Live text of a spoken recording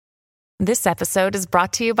This episode is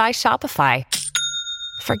brought to you by Shopify.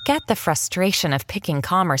 Forget the frustration of picking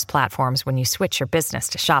commerce platforms when you switch your business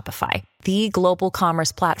to Shopify, the global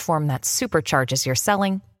commerce platform that supercharges your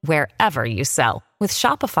selling wherever you sell. With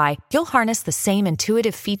Shopify, you'll harness the same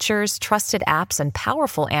intuitive features, trusted apps, and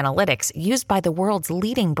powerful analytics used by the world's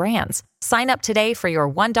leading brands. Sign up today for your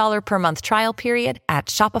 $1 per month trial period at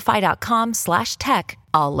shopify.com/tech,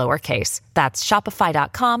 all lowercase. That's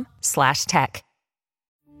shopify.com/tech.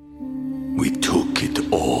 We took it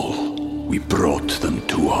all. We brought them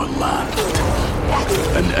to our land.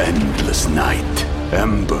 An endless night,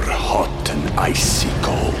 ember hot and icy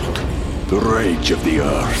cold. The rage of the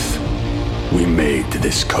earth. We made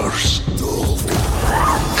this curse.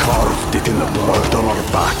 Carved it in the blood on our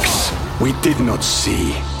backs. We did not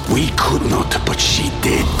see. We could not, but she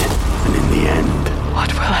did. And in the end...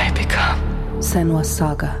 What will I become? Senua's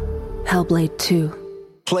Saga. Hellblade 2.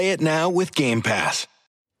 Play it now with Game Pass.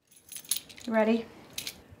 You ready?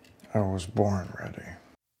 I was born ready.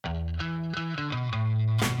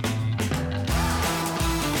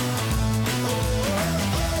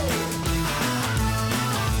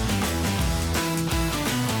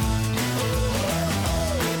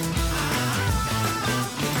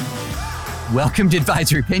 Welcome to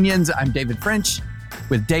Advisory Opinions. I'm David French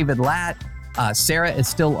with David Latt. Sarah is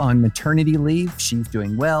still on maternity leave. She's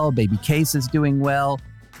doing well. Baby Case is doing well.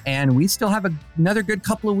 And we still have another good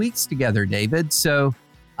couple of weeks together, David. So,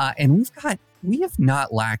 and we have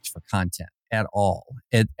not lacked for content at all.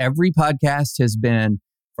 Every podcast has been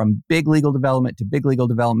from big legal development to big legal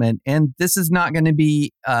development. And this is not going to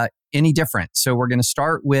be any different. So we're going to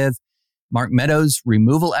start with Mark Meadows'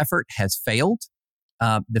 removal effort has failed.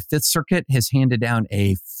 The Fifth Circuit has handed down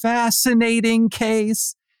a fascinating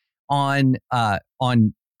case on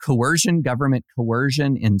coercion, government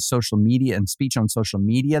coercion in social media and speech on social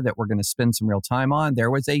media that we're going to spend some real time on. There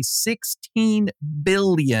was a $16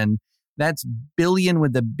 billion, that's billion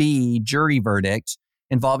with a B, jury verdict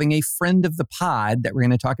involving a friend of the pod that we're going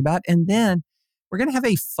to talk about. And then we're going to have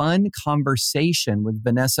a fun conversation with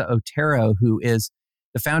Vanessa Otero, who is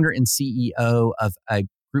the founder and CEO of a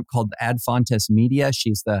group called Ad Fontes Media.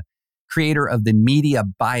 She's the creator of the media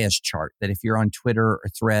bias chart that if you're on Twitter or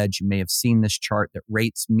Threads, you may have seen this chart that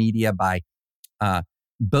rates media by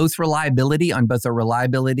both reliability on both a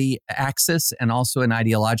reliability axis and also an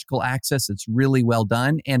ideological axis. It's really well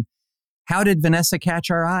done. And how did Vanessa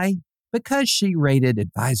catch our eye? Because she rated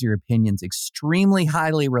Advisory Opinions extremely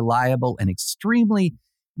highly reliable and extremely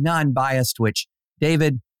non-biased, which,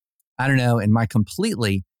 David, I don't know, in my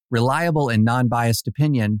completely reliable and non-biased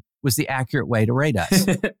opinion, was the accurate way to rate us.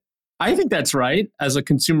 I think that's right. As a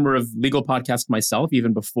consumer of legal podcasts myself,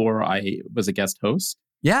 even before I was a guest host.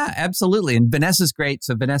 Yeah, absolutely. And Vanessa's great.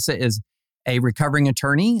 So Vanessa is a recovering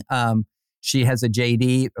attorney. She has a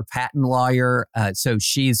JD, a patent lawyer. So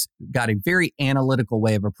she's got a very analytical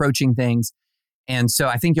way of approaching things. And so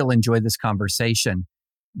I think you'll enjoy this conversation.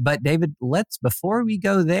 But David, before we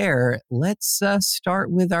go there, let's start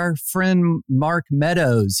with our friend Mark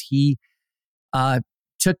Meadows. He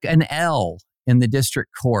took an L in the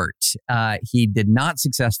district court. He did not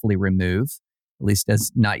successfully remove, at least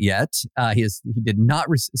as not yet. He did not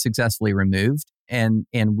successfully remove, and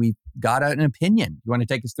we've got an opinion. You want to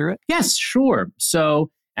take us through it? Yes, sure.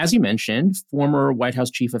 So, as you mentioned, former White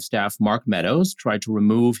House Chief of Staff Mark Meadows tried to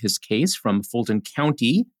remove his case from Fulton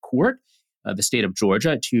County Court, the state of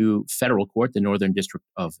Georgia, to federal court, the Northern District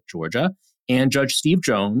of Georgia. And Judge Steve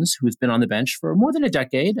Jones, who's been on the bench for more than a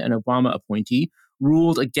decade, an Obama appointee,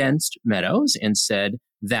 ruled against Meadows and said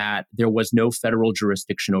that there was no federal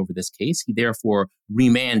jurisdiction over this case. He therefore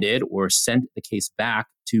remanded or sent the case back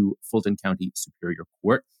to Fulton County Superior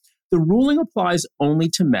Court. The ruling applies only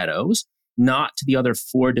to Meadows, not to the other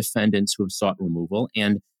 4 defendants who have sought removal,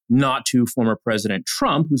 and not to former President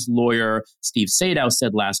Trump, whose lawyer Steve Sadow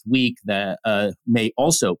said last week that may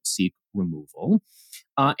also seek removal.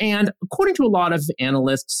 And according to a lot of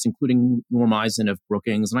analysts, including Norm Eisen of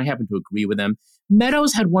Brookings, and I happen to agree with them,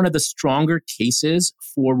 Meadows had one of the stronger cases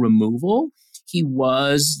for removal. He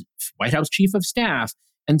was White House Chief of Staff.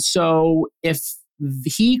 And so if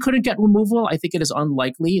he couldn't get removal, I think it is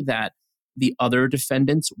unlikely that the other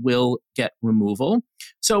defendants will get removal.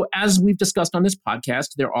 So as we've discussed on this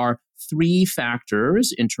podcast, there are 3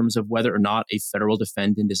 factors in terms of whether or not a federal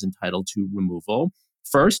defendant is entitled to removal.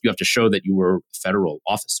 First, you have to show that you were a federal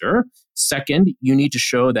officer. Second, you need to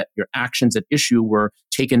show that your actions at issue were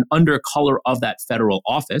taken under color of that federal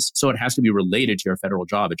office. So it has to be related to your federal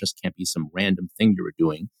job. It just can't be some random thing you were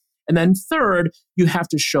doing. And then third, you have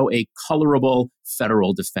to show a colorable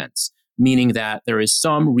federal defense, meaning that there is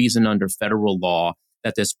some reason under federal law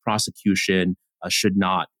that this prosecution should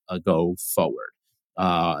not go forward.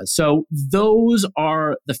 So those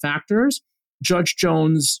are the factors. Judge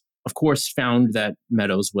Jones, of course, found that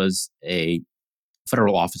Meadows was a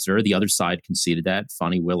federal officer. The other side conceded that.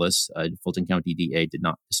 Fonnie Willis, Fulton County DA, did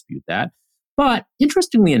not dispute that. But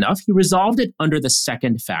interestingly enough, he resolved it under the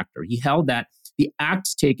second factor. He held that the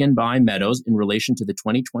acts taken by Meadows in relation to the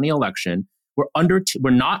 2020 election were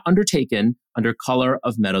not undertaken under color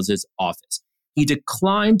of Meadows' office. He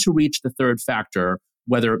declined to reach the third factor,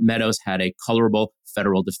 whether Meadows had a colorable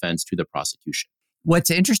federal defense to the prosecution.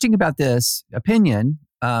 What's interesting about this opinion,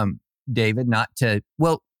 David, to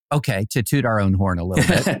toot our own horn a little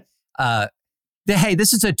bit. Hey,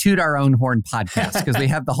 this is a toot our own horn podcast because we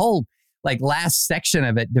have the whole last section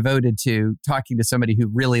of it devoted to talking to somebody who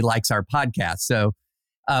really likes our podcast. So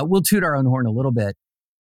we'll toot our own horn a little bit.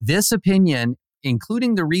 This opinion,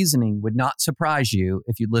 including the reasoning, would not surprise you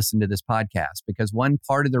if you listened to this podcast, because one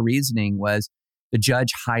part of the reasoning was the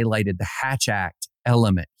judge highlighted the Hatch Act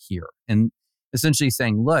element here and essentially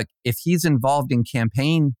saying, look, if he's involved in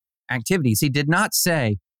campaign activities, he did not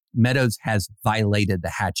say Meadows has violated the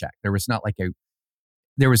Hatch Act. There was not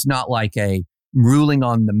like a ruling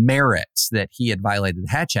on the merits that he had violated the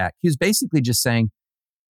Hatch Act. He was basically just saying,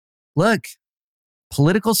 look,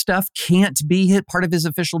 political stuff can't be part of his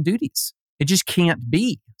official duties. It just can't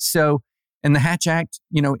be. So, and the Hatch Act,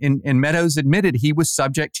 and Meadows admitted he was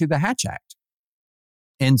subject to the Hatch Act.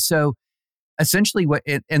 And so essentially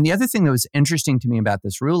and the other thing that was interesting to me about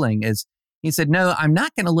this ruling is he said, no, I'm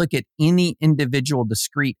not going to look at any individual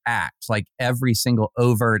discrete act, like every single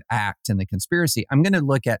overt act in the conspiracy. I'm going to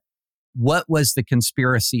look at what was the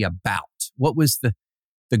conspiracy about? What was the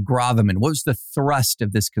gravamen? What was the thrust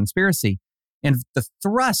of this conspiracy? And the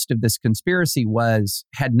thrust of this conspiracy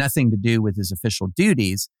had nothing to do with his official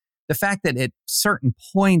duties. The fact that at certain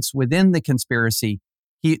points within the conspiracy,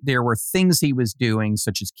 there were things he was doing,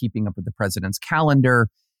 such as keeping up with the president's calendar,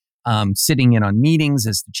 sitting in on meetings,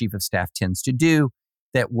 as the chief of staff tends to do,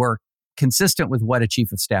 that were consistent with what a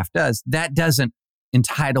chief of staff does. That doesn't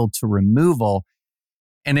entitle to removal.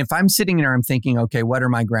 And if I'm sitting there, I'm thinking, okay, what are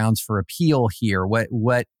my grounds for appeal here? What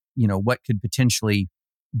could potentially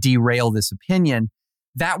derail this opinion?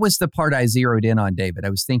 That was the part I zeroed in on, David.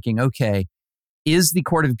 I was thinking, okay, is the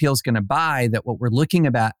Court of Appeals going to buy that what we're looking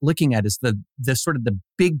at is the sort of the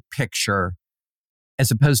big picture as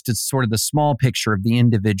opposed to sort of the small picture of the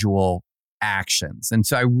individual actions? And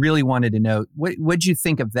so I really wanted to know, what do you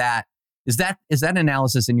think of that? Is that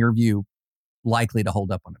analysis, in your view, likely to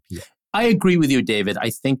hold up on appeal? I agree with you, David. I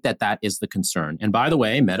think that is the concern. And by the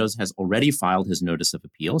way, Meadows has already filed his notice of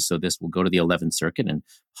appeal, so this will go to the 11th Circuit and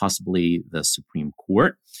possibly the Supreme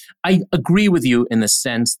Court. I agree with you in the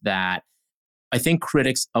sense that I think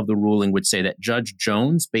critics of the ruling would say that Judge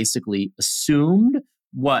Jones basically assumed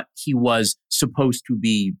what he was supposed to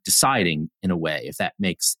be deciding in a way, if that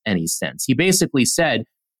makes any sense. He basically said,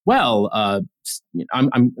 well,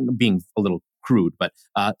 I'm being a little crude, but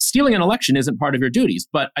stealing an election isn't part of your duties.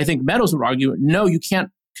 But I think Meadows would argue, no, you can't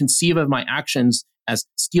conceive of my actions as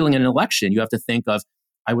stealing an election. You have to think of,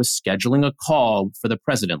 I was scheduling a call for the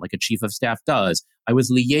president like a chief of staff does. I was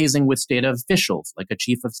liaising with state officials like a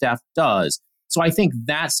chief of staff does. So I think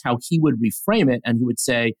that's how he would reframe it. And he would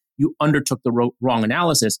say, you undertook the wrong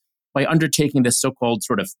analysis by undertaking this so-called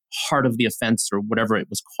sort of heart of the offense or whatever it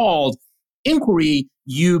was called inquiry.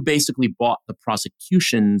 You basically bought the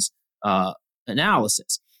prosecution's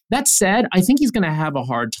analysis. That said, I think he's going to have a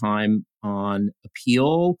hard time on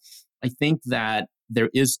appeal. I think that there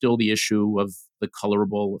is still the issue of the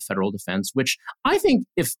colorable federal defense, which I think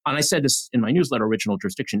and I said this in my newsletter, Original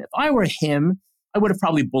Jurisdiction, if I were him, I would have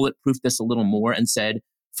probably bulletproofed this a little more and said,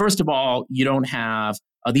 first of all, you don't have,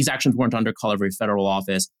 these actions weren't under color of a federal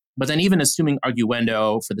office. But then even assuming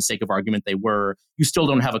arguendo, for the sake of argument they were, you still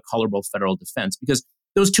don't have a colorable federal defense because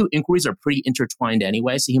those two inquiries are pretty intertwined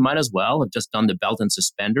anyway. So he might as well have just done the belt and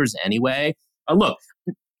suspenders anyway. Look,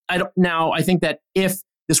 I think that if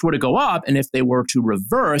this were to go up and if they were to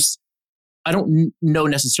reverse, I don't know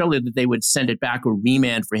necessarily that they would send it back or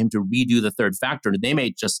remand for him to redo the third factor. They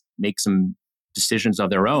may just make some decisions of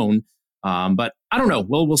their own. But I don't know.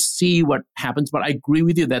 We'll see what happens. But I agree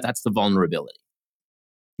with you that that's the vulnerability.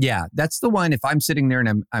 Yeah, that's the one. If I'm sitting there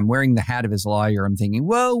and I'm wearing the hat of his lawyer, I'm thinking,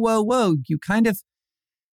 whoa.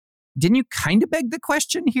 Didn't you kind of beg the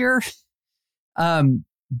question here?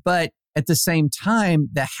 But at the same time,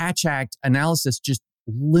 the Hatch Act analysis just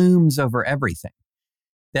looms over everything.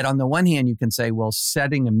 That on the one hand, you can say, well,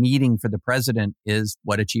 setting a meeting for the president is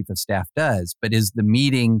what a chief of staff does. But is the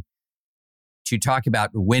meeting to talk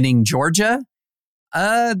about winning Georgia?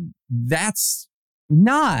 That's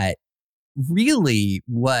not really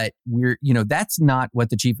what that's not what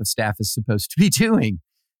the chief of staff is supposed to be doing.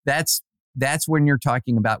 That's when you're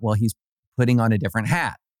talking about, well, he's putting on a different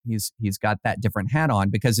hat. He's got that different hat on,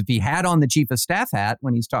 because if he had on the chief of staff hat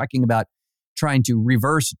when he's talking about trying to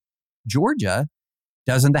reverse Georgia,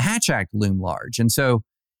 doesn't the Hatch Act loom large? And so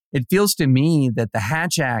it feels to me that the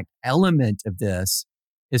Hatch Act element of this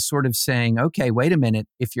is sort of saying, okay, wait a minute.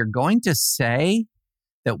 If you're going to say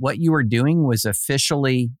that what you were doing was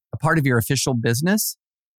officially a part of your official business,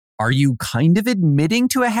 are you kind of admitting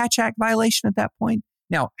to a Hatch Act violation at that point?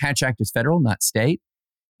 Now, Hatch Act is federal, not state,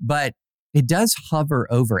 but it does hover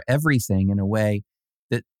over everything in a way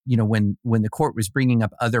that, when the court was bringing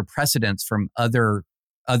up other precedents from other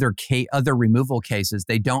removal cases,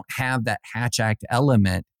 they don't have that Hatch Act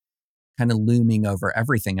element kind of looming over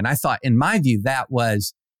everything. And I thought, in my view, that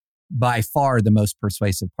was by far the most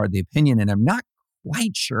persuasive part of the opinion. And I'm not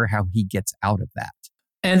quite sure how he gets out of that.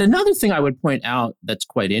 And another thing I would point out that's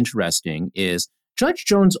quite interesting is Judge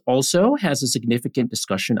Jones also has a significant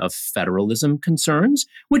discussion of federalism concerns,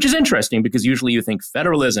 which is interesting because usually you think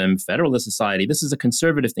federalism, federalist society, this is a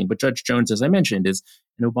conservative thing. But Judge Jones, as I mentioned, is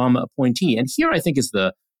an Obama appointee. And here I think is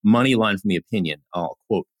the money line from the opinion. I'll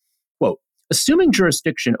quote, assuming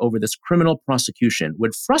jurisdiction over this criminal prosecution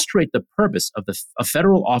would frustrate the purpose of a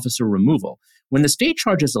federal officer removal when the state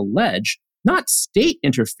charges allege not state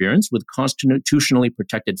interference with constitutionally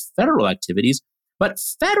protected federal activities, but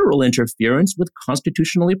federal interference with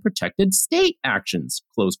constitutionally protected state actions,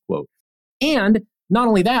 close quote. And not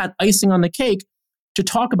only that, icing on the cake, to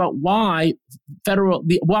talk about why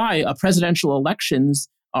presidential elections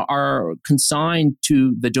are consigned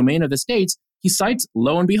to the domain of the states, he cites,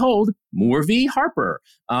 lo and behold, Moore v. Harper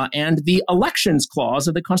and the elections clause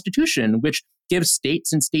of the Constitution, which gives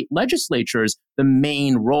states and state legislatures the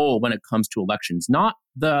main role when it comes to elections, not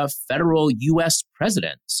the federal U.S.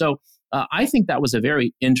 president. So I think that was a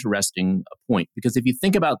very interesting point, because if you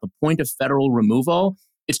think about the point of federal removal,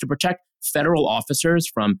 it's to protect federal officers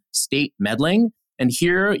from state meddling. And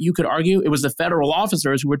here you could argue it was the federal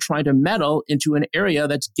officers who were trying to meddle into an area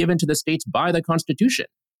that's given to the states by the Constitution.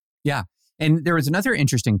 Yeah. And there was another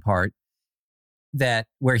interesting part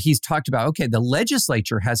where he's talked about, okay, the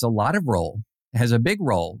legislature has a big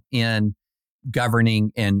role in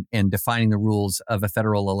governing and defining the rules of a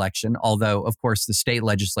federal election. Although, of course, the state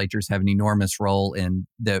legislatures have an enormous role in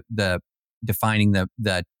the defining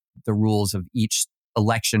the rules of each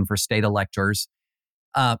election for state electors.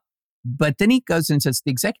 But then he goes and says the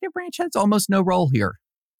executive branch has almost no role here.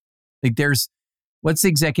 Like, what's the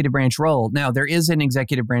executive branch role? Now, there is an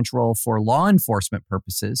executive branch role for law enforcement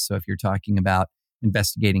purposes. So if you're talking about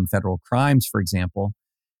investigating federal crimes, for example,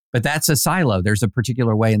 but that's a silo. There's a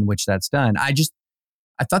particular way in which that's done. I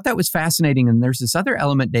thought that was fascinating. And there's this other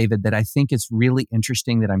element, David, that I think is really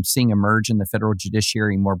interesting that I'm seeing emerge in the federal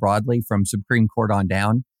judiciary more broadly from Supreme Court on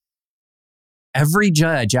down. Every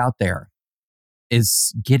judge out there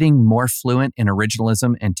is getting more fluent in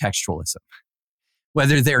originalism and textualism,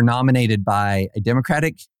 whether they're nominated by a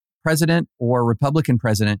Democratic president or Republican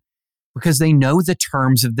president, because they know the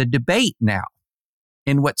terms of the debate now.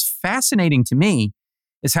 And what's fascinating to me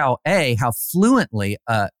is how fluently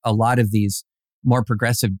a lot of these more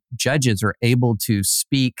progressive judges are able to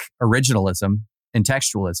speak originalism and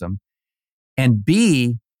textualism, and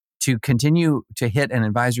B, to continue to hit an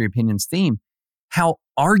advisory opinions theme, how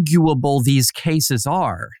arguable these cases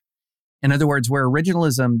are. In other words, where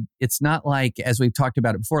originalism, it's not like, as we've talked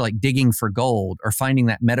about it before, like digging for gold or finding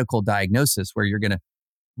that medical diagnosis where you're going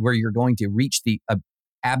to reach the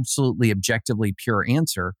absolutely objectively pure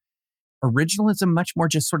answer. Originalism much more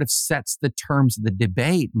just sort of sets the terms of the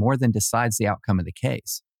debate more than decides the outcome of the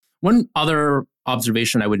case. One other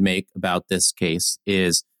observation I would make about this case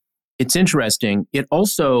is it's interesting. It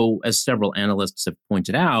also, as several analysts have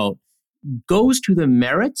pointed out, goes to the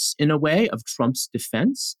merits, in a way, of Trump's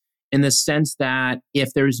defense, in the sense that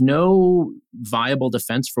if there's no viable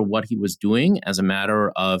defense for what he was doing as a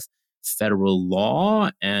matter of federal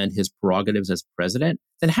law and his prerogatives as president,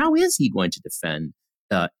 then how is he going to defend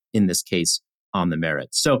in this case on the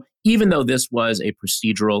merits? So even though this was a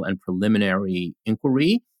procedural and preliminary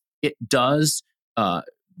inquiry, it does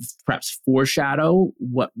perhaps foreshadow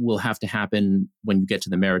what will have to happen when you get to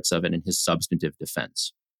the merits of it in his substantive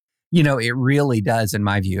defense. It really does, in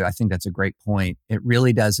my view. I think that's a great point. It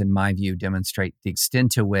really does, in my view, demonstrate the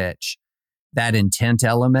extent to which that intent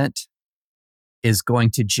element is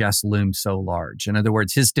going to just loom so large. In other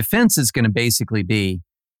words, his defense is going to basically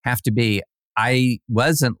have to be, I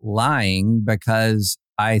wasn't lying because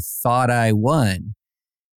I thought I won.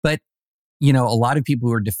 But, a lot of people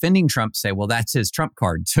who are defending Trump say, well, that's his Trump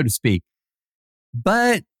card, so to speak.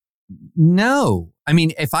 But No. I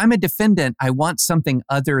mean, if I'm a defendant, I want something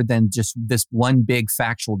other than just this one big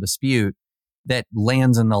factual dispute that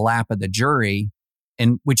lands in the lap of the jury,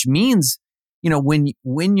 and which means,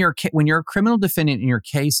 when you're a criminal defendant and your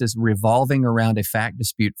case is revolving around a fact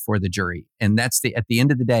dispute for the jury, and at the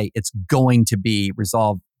end of the day, it's going to be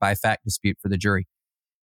resolved by a fact dispute for the jury.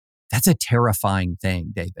 That's a terrifying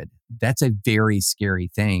thing, David. That's a very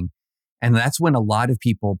scary thing. And that's when a lot of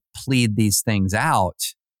people plead these things out,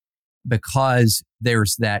 because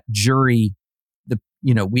there's that jury,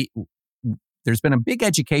 there's been a big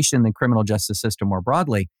education in the criminal justice system more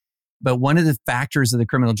broadly. But one of the factors of the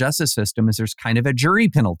criminal justice system is there's kind of a jury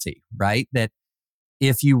penalty, right? That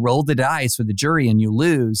if you roll the dice with the jury and you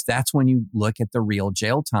lose, that's when you look at the real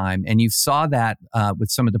jail time. And you saw that with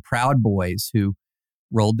some of the Proud Boys who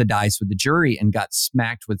rolled the dice with the jury and got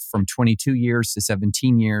smacked with from 22 years to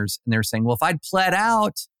 17 years. And they're saying, well, if I'd pled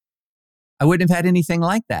out, I wouldn't have had anything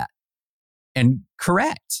like that. And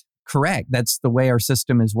correct. That's the way our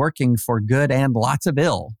system is working, for good and lots of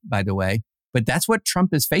ill, by the way. But that's what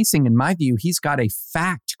Trump is facing, in my view. He's got a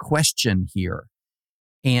fact question here,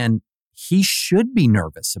 and he should be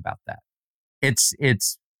nervous about that. It's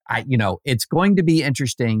going to be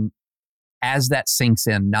interesting as that sinks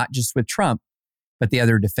in, not just with Trump, but the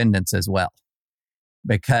other defendants as well.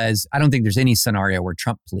 Because I don't think there's any scenario where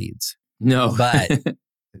Trump pleads. No. But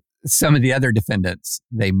some of the other defendants,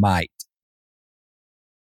 they might.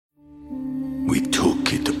 We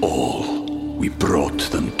took it all. We brought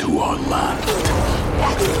them to our land.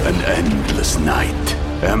 An endless night,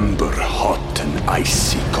 ember hot and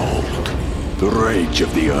icy cold. The rage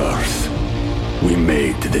of the earth. We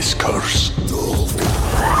made this curse.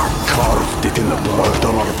 Carved it in the blood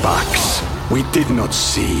on our backs. We did not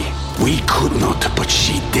see. We could not, but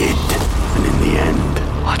she did. And in the end...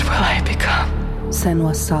 What will I become?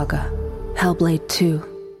 Senua's Saga. Hellblade 2.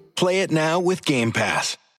 Play it now with Game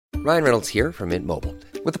Pass. Ryan Reynolds here from Mint Mobile.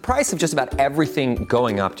 With the price of just about everything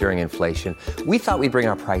going up during inflation, we thought we'd bring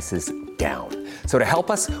our prices down. So to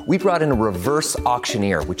help us, we brought in a reverse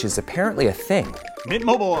auctioneer, which is apparently a thing. Mint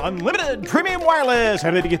Mobile Unlimited Premium Wireless.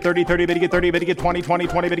 How to get 30, 30, bit to get 30, bit to get 20, 20,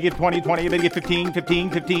 20, bit to get 20, 20, bit to get 15,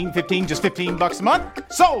 15, 15, 15, just $15 a month?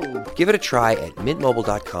 Sold! Give it a try at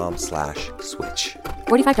mintmobile.com/switch.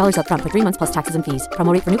 $45 up front for 3 months plus taxes and fees.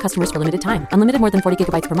 Promo rate for new customers for limited time. Unlimited more than 40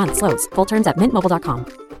 gigabytes per month. Slows full terms at mintmobile.com.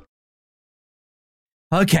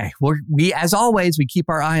 Okay, we as always, we keep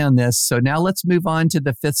our eye on this. So now let's move on to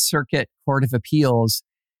the Fifth Circuit Court of Appeals,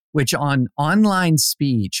 which on online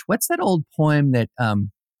speech, what's that old poem that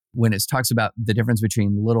when it talks about the difference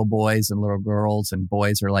between little boys and little girls, and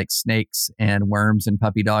boys are like snakes and worms and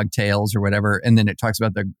puppy dog tails or whatever. And then it talks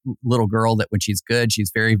about the little girl that when she's good,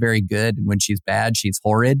 she's very, very good. And when she's bad, she's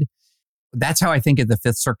horrid. That's how I think of the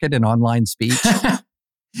Fifth Circuit in online speech.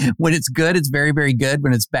 When it's good, it's very, very good.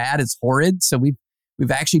 When it's bad, it's horrid. So we've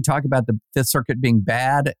actually talked about the Fifth Circuit being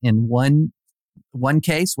bad in one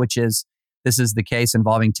case, this is the case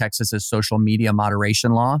involving Texas's social media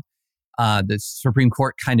moderation law. The Supreme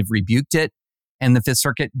Court kind of rebuked it, and the Fifth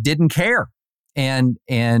Circuit didn't care and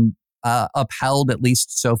upheld, at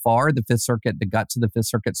least so far, the guts of the Fifth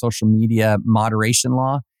Circuit social media moderation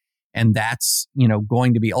law. And that's,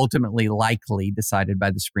 going to be ultimately likely decided by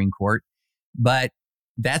the Supreme Court. But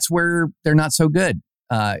that's where they're not so good.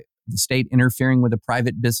 The state interfering with a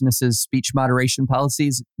private business's speech moderation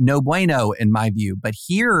policies, no bueno in my view. But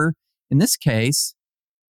here, in this case,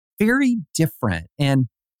 very different. And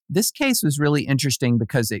this case was really interesting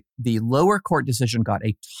because the lower court decision got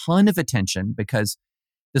a ton of attention, because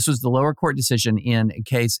this was the lower court decision in a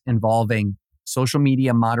case involving social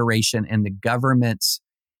media moderation and the government's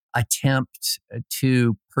attempt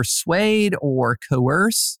to persuade or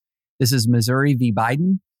coerce. This is Missouri v.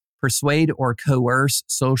 Biden. Persuade or coerce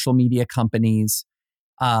social media companies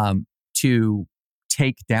to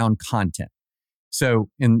take down content.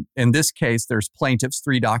 So in this case, there's plaintiffs,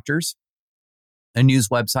 3 doctors, a news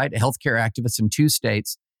website, a healthcare activist in 2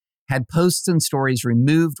 states, had posts and stories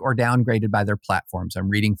removed or downgraded by their platforms. I'm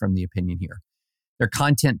reading from the opinion here. Their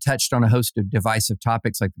content touched on a host of divisive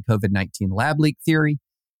topics like the COVID-19 lab leak theory,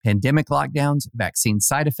 pandemic lockdowns, vaccine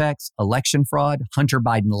side effects, election fraud, Hunter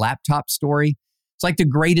Biden laptop story. It's like the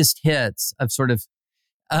greatest hits of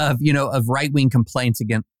of right-wing complaints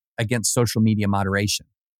against social media moderation.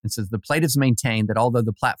 It says the plaintiffs maintain that although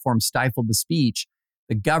the platform stifled the speech,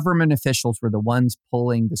 the government officials were the ones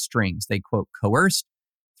pulling the strings. They, quote, coerced,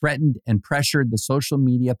 threatened, and pressured the social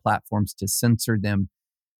media platforms to censor them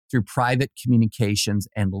through private communications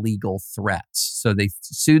and legal threats. So they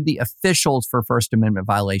sued the officials for First Amendment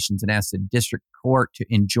violations and asked the district court to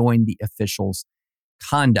enjoin the officials'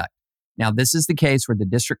 conduct. Now, this is the case where the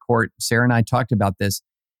district court, Sarah and I talked about this,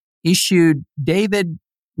 issued, David,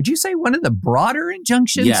 would you say one of the broader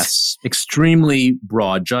injunctions? Yes, extremely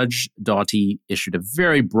broad. Judge Doughty issued a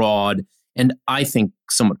very broad and I think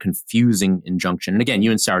somewhat confusing injunction. And again,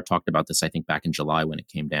 you and Sarah talked about this, I think, back in July when it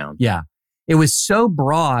came down. Yeah. It was so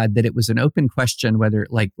broad that it was an open question whether,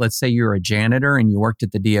 like, let's say you're a janitor and you worked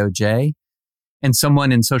at the DOJ and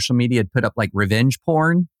someone in social media had put up like revenge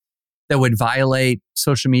porn that would violate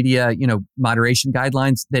social media, moderation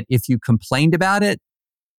guidelines, that if you complained about it,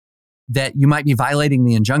 that you might be violating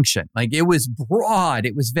the injunction. Like, it was broad,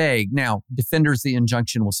 it was vague. Now, defenders of the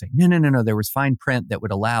injunction will say, no, there was fine print that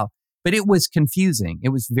would allow, but it was confusing. It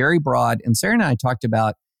was very broad. And Sarah and I talked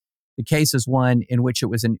about the case as one in which it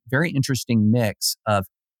was a very interesting mix of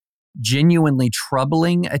genuinely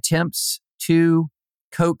troubling attempts to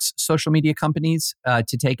coax social media companies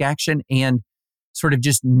to take action and sort of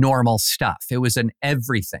just normal stuff. It was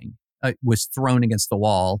everything was thrown against the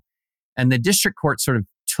wall. And the district court sort of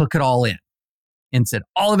took it all in and said,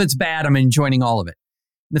 all of it's bad, I'm enjoining all of it.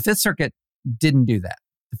 The Fifth Circuit didn't do that.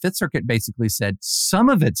 The Fifth Circuit basically said, some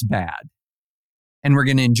of it's bad, and we're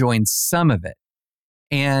going to enjoin some of it.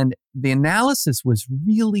 And the analysis was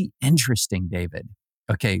really interesting, David.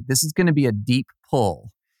 Okay, this is going to be a deep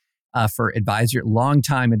pull for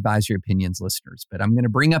longtime advisory opinions listeners, but I'm going to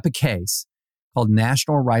bring up a case called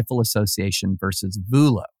National Rifle Association versus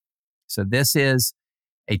VULO. So this is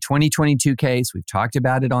a 2022 case. We've talked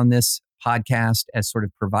about it on this podcast as sort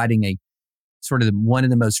of providing one of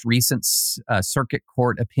the most recent circuit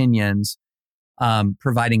court opinions,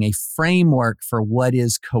 providing a framework for what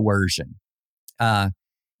is coercion.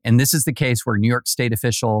 And this is the case where New York State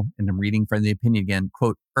official, and I'm reading from the opinion again,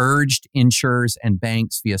 quote, urged insurers and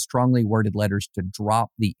banks via strongly worded letters to drop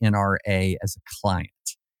the NRA as a client.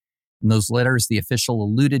 In those letters, the official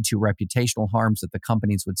alluded to reputational harms that the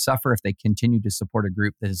companies would suffer if they continued to support a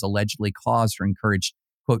group that has allegedly caused or encouraged,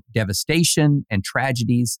 quote, devastation and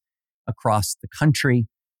tragedies across the country.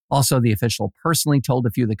 Also, the official personally told a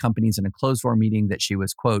few of the companies in a closed-door meeting that she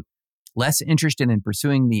was, quote, less interested in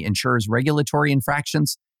pursuing the insurer's regulatory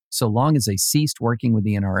infractions so long as they ceased working with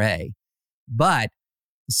the NRA. But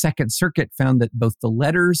the Second Circuit found that both the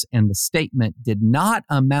letters and the statement did not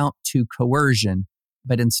amount to coercion,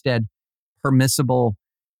 but instead permissible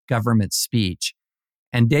government speech.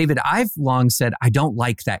 And David, I've long said I don't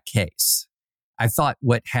like that case. I thought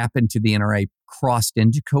what happened to the NRA crossed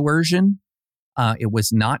into coercion. It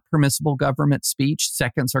was not permissible government speech.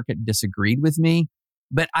 Second Circuit disagreed with me,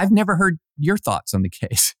 but I've never heard your thoughts on the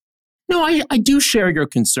case. No, I do share your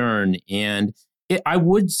concern. And I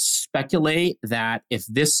would speculate that if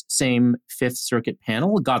this same Fifth Circuit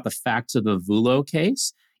panel got the facts of the VULO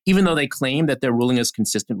case, even though they claim that their ruling is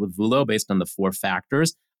consistent with VULO based on the 4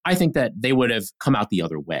 factors, I think that they would have come out the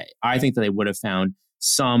other way. I think that they would have found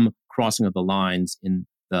some crossing of the lines in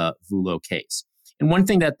the VULO case. And one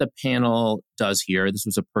thing that the panel does here, this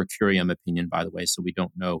was a per curiam opinion, by the way, so we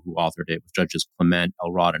don't know who authored it, with Judges Clement,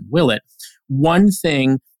 Elrod, and Willett. One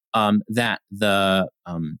thing that the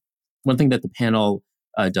panel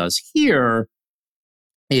does here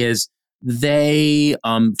is they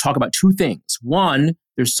talk about 2 things. One,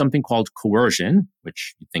 there's something called coercion,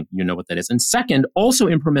 which you think you know what that is. And second, also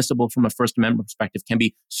impermissible from a First Amendment perspective, can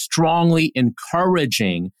be strongly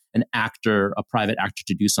encouraging a private actor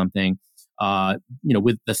to do something,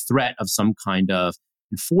 with the threat of some kind of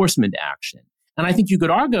enforcement action. And I think you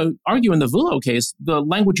could argue in the VULO case, the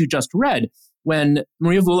language you just read, when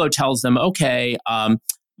Maria VULO tells them, okay,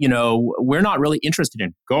 we're not really interested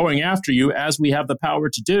in going after you as we have the power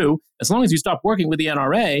to do, as long as you stop working with the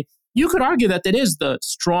NRA, you could argue that is the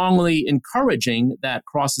strongly encouraging that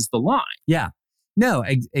crosses the line. Yeah, no,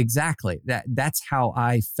 exactly. That's how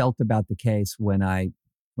I felt about the case when I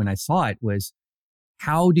saw it was,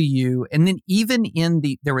 how do you, and then even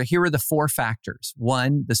here are the 4 factors.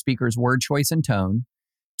 1, the speaker's word choice and tone.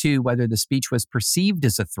 2, whether the speech was perceived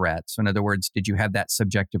as a threat. So in other words, did you have that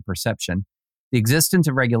subjective perception? The existence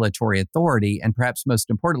of regulatory authority, and perhaps most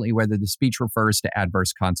importantly, whether the speech refers to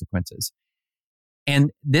adverse consequences.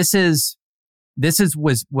 And this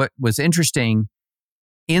was what was interesting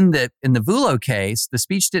in the VULO case. The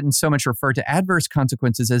speech didn't so much refer to adverse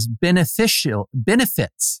consequences as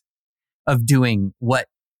benefits of doing what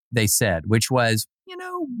they said, which was,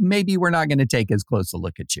 maybe we're not going to take as close a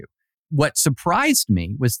look at you. What surprised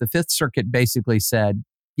me was the Fifth Circuit basically said,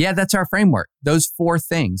 yeah, that's our framework. Those 4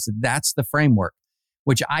 things, that's the framework,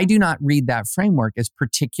 which I do not read that framework as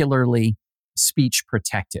particularly speech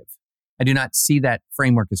protective. I do not see that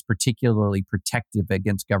framework as particularly protective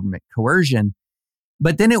against government coercion.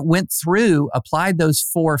 But then it went through, applied those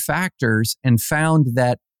 4 factors, and found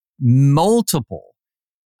that multiple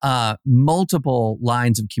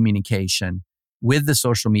lines of communication with the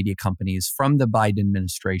social media companies from the Biden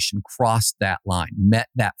administration crossed that line, met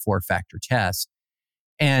that 4-factor test.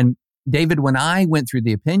 And David, when I went through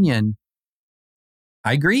the opinion,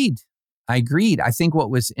 I agreed. I think what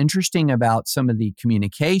was interesting about some of the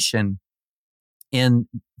communication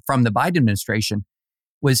from the Biden administration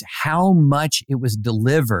was how much it was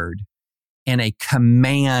delivered in a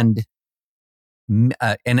command, and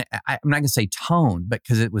I'm not going to say tone, but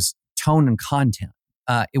because it was tone and content.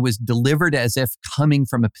 It was delivered as if coming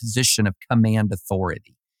from a position of command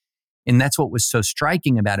authority. And that's what was so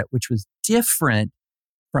striking about it, which was different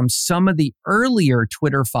from some of the earlier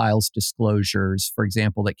Twitter files disclosures, for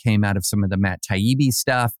example, that came out of some of the Matt Taibbi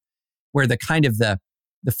stuff, where the kind of the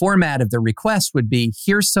format of the request would be,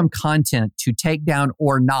 here's some content to take down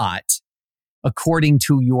or not according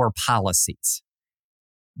to your policies.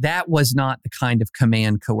 That was not the kind of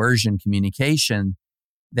command coercion communication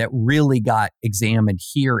that really got examined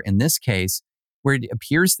here in this case, where it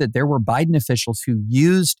appears that there were Biden officials who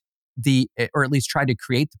used or at least tried to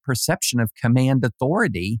create the perception of command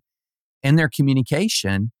authority in their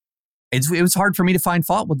communication. It was hard for me to find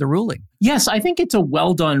fault with the ruling. Yes, I think it's a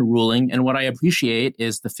well-done ruling. And what I appreciate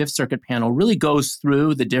is the Fifth Circuit panel really goes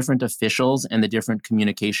through the different officials and the different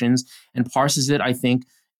communications and parses it, I think,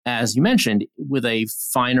 as you mentioned, with a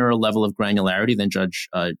finer level of granularity than Judge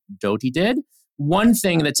Doughty did. One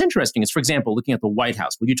thing that's interesting is, for example, looking at the White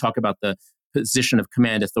House, when you talk about the position of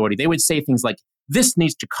command authority, they would say things like, this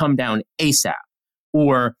needs to come down ASAP,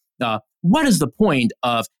 or what is the point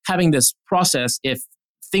of having this process if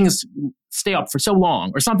things stay up for so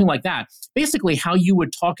long, or something like that. Basically, how you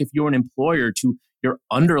would talk if you're an employer to your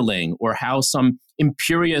underling, or how some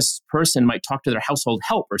imperious person might talk to their household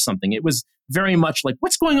help or something. It was very much like,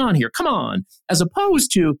 what's going on here? Come on. As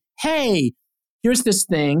opposed to, hey, here's this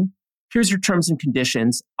thing. Here's your terms and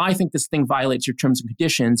conditions. I think this thing violates your terms and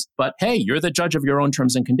conditions, but hey, you're the judge of your own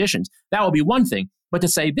terms and conditions. That would be one thing. But to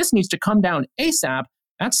say this needs to come down ASAP,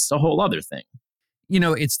 that's a whole other thing. You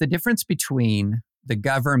know, it's the difference between the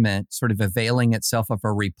government sort of availing itself of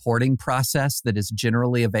a reporting process that is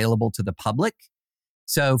generally available to the public.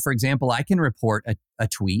 So, for example, I can report a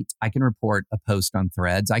tweet. I can report a post on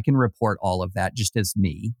Threads. I can report all of that just as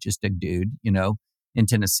me, just a dude, in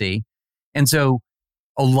Tennessee. And so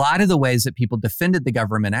a lot of the ways that people defended the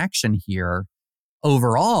government action here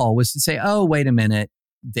overall was to say, oh, wait a minute,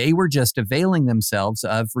 they were just availing themselves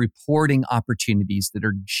of reporting opportunities that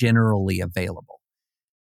are generally available.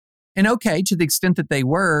 And okay, to the extent that they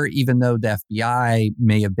were, even though the FBI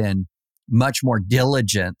may have been much more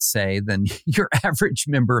diligent, say, than your average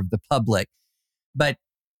member of the public, but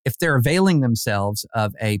if they're availing themselves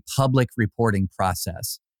of a public reporting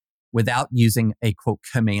process without using a, quote,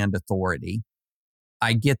 command authority,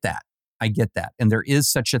 I get that. And there is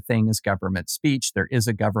such a thing as government speech. There is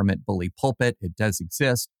a government bully pulpit. It does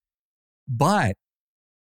exist. But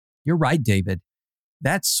you're right, David.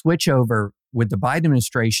 That switch over with the Biden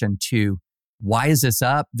administration to, why is this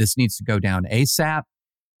up? This needs to go down ASAP.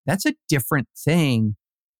 That's a different thing.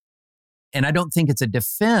 And I don't think it's a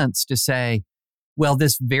defense to say, well,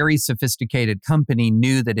 this very sophisticated company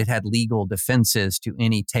knew that it had legal defenses to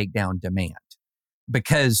any takedown demand.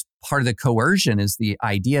 Because part of the coercion is the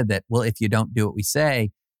idea that, well, if you don't do what we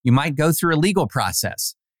say, you might go through a legal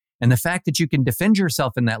process. And the fact that you can defend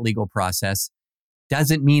yourself in that legal process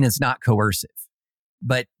doesn't mean it's not coercive.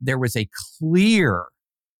 But there was a clear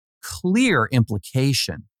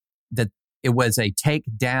implication that it was a take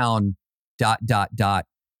down ...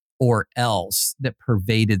 or else that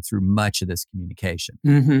pervaded through much of this communication.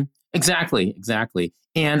 Mm-hmm. Exactly.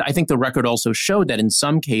 And I think the record also showed that in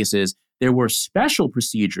some cases, there were special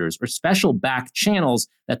procedures or special back channels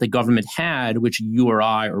that the government had, which you or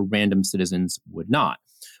I or random citizens would not.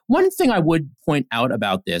 One thing I would point out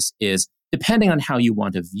about this is, depending on how you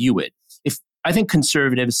want to view it, I think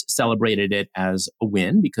conservatives celebrated it as a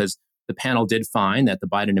win because the panel did find that the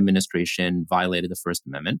Biden administration violated the First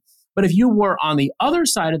Amendment. But if you were on the other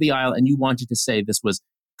side of the aisle and you wanted to say this was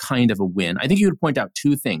kind of a win, I think you would point out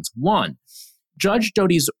two things. One, Judge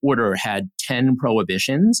Doughty's order had 10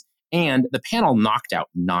 prohibitions, and the panel knocked out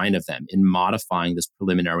 9 of them in modifying this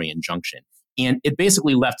preliminary injunction. And it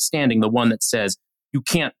basically left standing the one that says you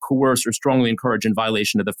can't coerce or strongly encourage in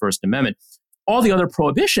violation of the First Amendment. All the other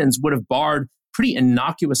prohibitions would have barred pretty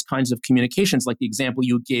innocuous kinds of communications, like the example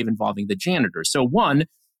you gave involving the janitor. So one,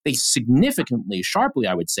 they significantly, sharply,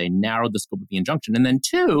 I would say, narrowed the scope of the injunction. And then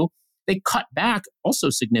two, they cut back also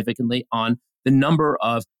significantly on the number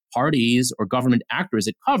of parties or government actors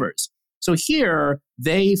it covers. So here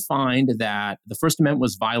they find that the First Amendment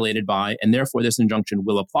was violated by, and therefore this injunction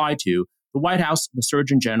will apply to the White House, the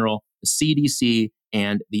Surgeon General, the CDC,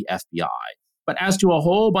 and the FBI. But as to a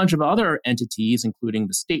whole bunch of other entities, including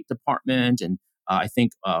the State Department and I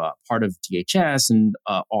think part of DHS and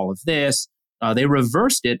all of this, they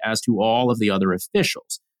reversed it as to all of the other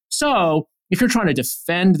officials. So if you're trying to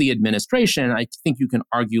defend the administration, I think you can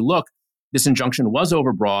argue, look, this injunction was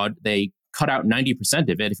overbroad. They cut out 90%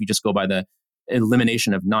 of it if you just go by the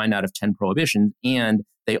elimination of 9 out of 10 prohibitions. And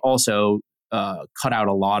they also cut out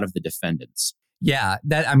a lot of the defendants. Yeah,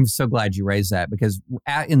 that I'm so glad you raised that, because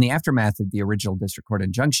in the aftermath of the original district court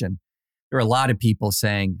injunction, there were a lot of people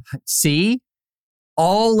saying, see,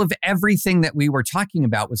 all of everything that we were talking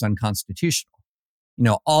about was unconstitutional. You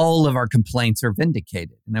know, all of our complaints are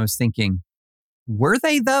vindicated. And I was thinking, were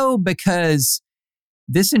they though? Because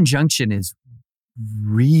this injunction is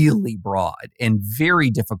really broad and very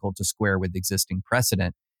difficult to square with existing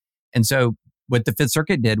precedent. And so what the Fifth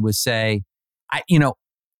Circuit did was say,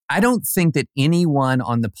 I don't think that anyone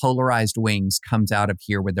on the polarized wings comes out of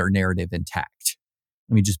here with their narrative intact.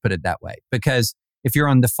 Let me just put it that way. Because if you're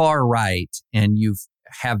on the far right and you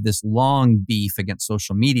have this long beef against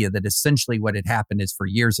social media, that essentially what had happened is for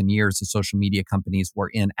years and years, the social media companies were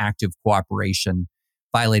in active cooperation,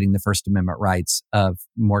 violating the First Amendment rights of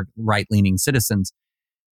more right-leaning citizens.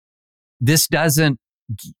 This doesn't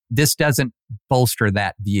bolster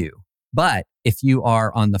that view. But if you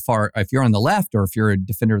are on if you're on the left, or if you're a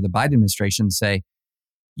defender of the Biden administration, say,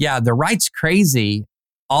 yeah, the right's crazy.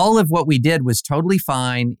 All of what we did was totally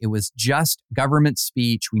fine. It was just government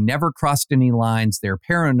speech. We never crossed any lines. They're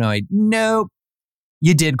paranoid. No,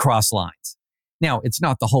 you did cross lines. Now, it's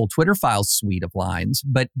not the whole Twitter Files suite of lines,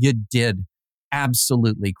 but you did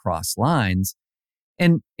absolutely cross lines.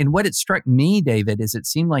 And what it struck me, David, is it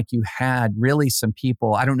seemed like you had really some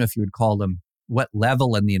people, I don't know if you would call them what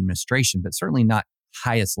level in the administration, but certainly not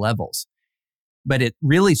highest levels. But it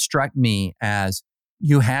really struck me as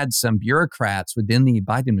you had some bureaucrats within the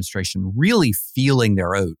Biden administration really feeling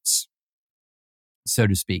their oats, so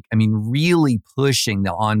to speak. I mean, really pushing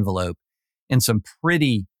the envelope in some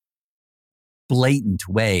pretty blatant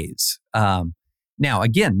ways. Now,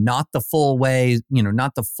 again, not the full way,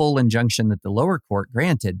 not the full injunction that the lower court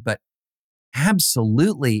granted, but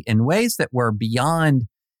absolutely in ways that were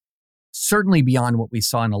certainly beyond what we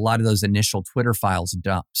saw in a lot of those initial Twitter Files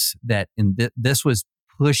dumps, that this was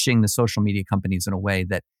pushing the social media companies in a way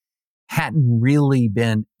that hadn't really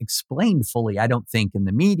been explained fully, I don't think, in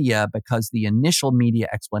the media, because the initial media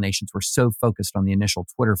explanations were so focused on the initial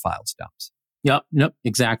Twitter Files dumps. Yep,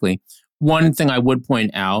 exactly. One thing I would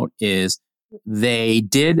point out is they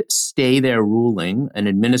did stay their ruling, an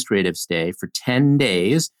administrative stay, for 10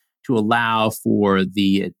 days to allow for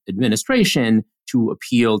the administration to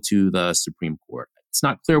appeal to the Supreme Court. It's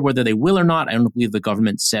not clear whether they will or not. I don't believe the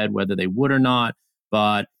government said whether they would or not,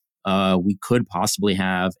 but we could possibly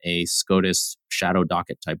have a SCOTUS shadow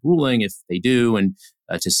docket type ruling if they do, and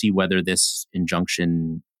to see whether this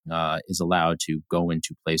injunction is allowed to go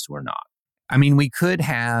into place or not. I mean, we could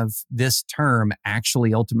have this term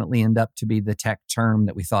actually ultimately end up to be the tech term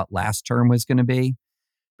that we thought last term was going to be,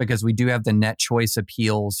 because we do have the net choice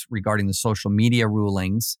appeals regarding the social media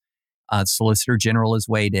rulings. Solicitor General has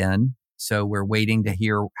weighed in, so we're waiting to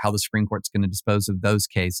hear how the Supreme Court's going to dispose of those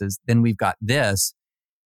cases. Then we've got this.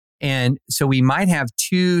 And so we might have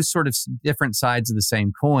two sort of different sides of the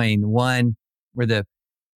same coin. One where the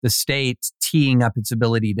state teeing up its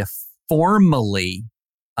ability to formally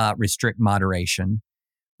restrict moderation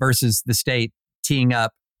versus the state teeing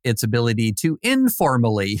up its ability to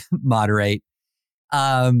informally moderate.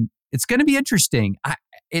 It's going to be interesting.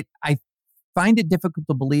 I find it difficult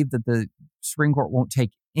to believe that the Supreme Court won't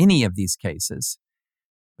take any of these cases,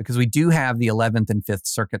 because we do have the 11th and 5th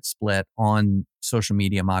Circuit split on social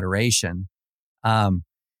media moderation. I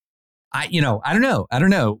don't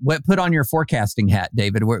know. Put on your forecasting hat,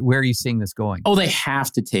 David. Where are you seeing this going? Oh, they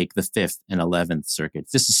have to take the 5th and 11th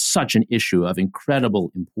circuits. This is such an issue of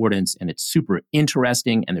incredible importance, and it's super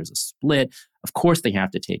interesting, and there's a split. Of course, they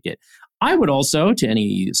have to take it. I would also, to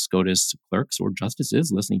any SCOTUS clerks or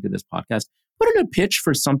justices listening to this podcast, put in a pitch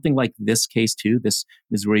for something like this case too, this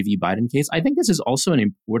Missouri v. Biden case. I think this is also an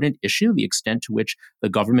important issue, the extent to which the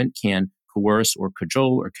government can coerce or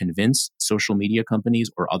cajole or convince social media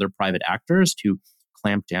companies or other private actors to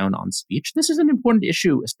clamp down on speech. This is an important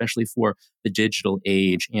issue, especially for the digital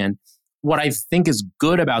age. And what I think is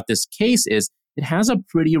good about this case is it has a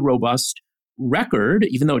pretty robust record,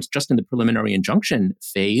 even though it's just in the preliminary injunction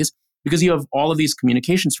phase, because you have all of these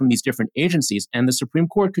communications from these different agencies, and the Supreme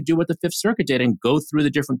Court could do what the Fifth Circuit did and go through the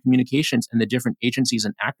different communications and the different agencies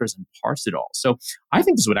and actors and parse it all. So I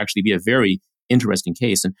think this would actually be a very interesting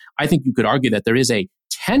case. And I think you could argue that there is a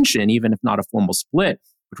tension, even if not a formal split,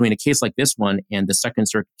 between a case like this one and the Second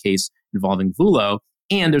Circuit case involving Vulo.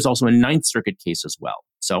 And there's also a Ninth Circuit case as well.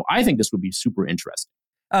 So I think this would be super interesting.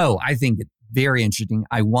 Oh, I think it's very interesting.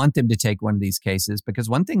 I want them to take one of these cases because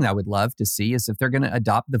one thing that I would love to see is if they're going to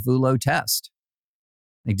adopt the Vulo test.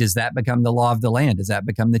 Like, does that become the law of the land? Does that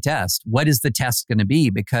become the test? What is the test going to be?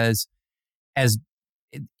 Because as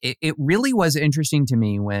it really was interesting to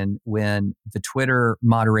me when the Twitter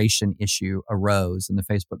moderation issue arose and the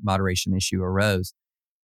Facebook moderation issue arose,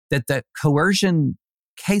 that the coercion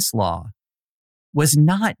case law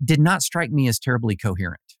did not strike me as terribly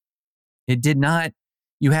coherent. It did not.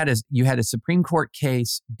 You had a Supreme Court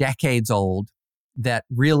case decades old that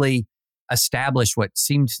really established what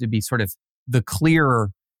seemed to be sort of the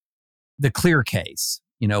clear case.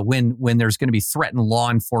 You know, when there's going to be threatened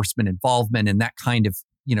law enforcement involvement and that kind of,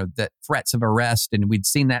 you know, the threats of arrest, and we'd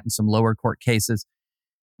seen that in some lower court cases,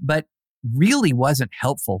 but really wasn't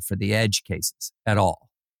helpful for the edge cases at all.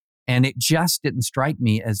 And it just didn't strike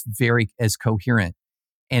me as coherent.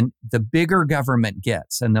 And the bigger government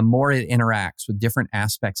gets and the more it interacts with different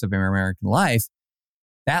aspects of American life,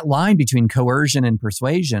 that line between coercion and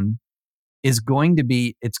persuasion it's going to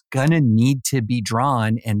need to be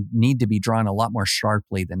drawn a lot more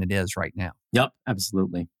sharply than it is right now. Yep,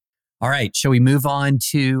 absolutely. All right, shall we move on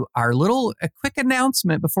to a quick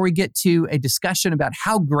announcement before we get to a discussion about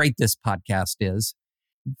how great this podcast is?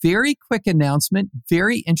 Very quick announcement,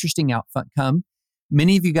 very interesting outcome.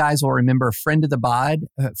 Many of you guys will remember friend of the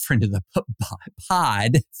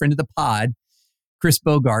pod, Chris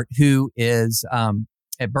Bogart, who is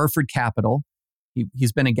at Burford Capital.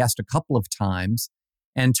 He's been a guest a couple of times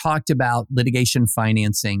and talked about litigation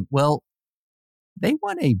financing. Well, they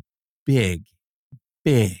won a big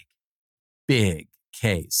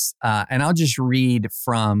case. And I'll just read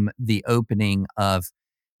from the opening of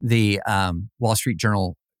the Wall Street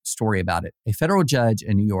Journal story about it. A federal judge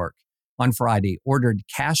in New York on Friday ordered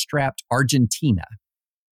cash-strapped Argentina,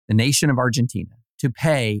 the nation of Argentina, to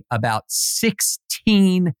pay about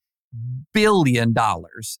 $16 billion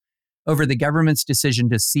over the government's decision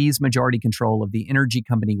to seize majority control of the energy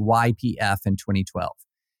company YPF in 2012.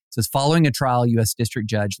 It says, following a trial, U.S. District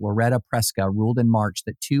Judge Loretta Preska ruled in March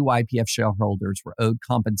that 2 YPF shareholders were owed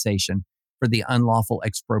compensation for the unlawful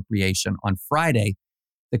expropriation. On Friday,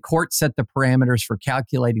 the court set the parameters for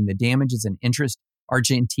calculating the damages and interest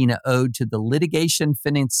Argentina owed to the litigation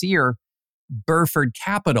financier Burford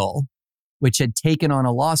Capital, which had taken on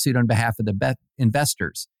a lawsuit on behalf of the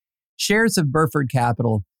investors. Shares of Burford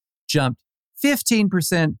Capital jumped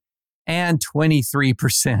 15% and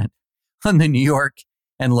 23% on the New York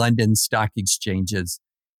and London stock exchanges,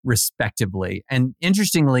 respectively. And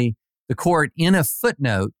interestingly, the court, in a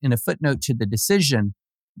footnote to the decision,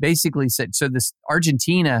 basically said, so this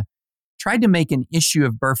Argentina tried to make an issue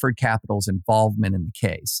of Burford Capital's involvement in the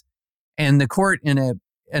case. And the court, in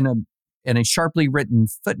a sharply written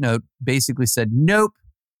footnote, basically said, nope,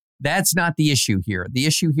 that's not the issue here. The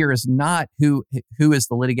issue here is not who is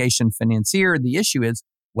the litigation financier. The issue is,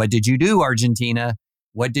 what did you do, Argentina?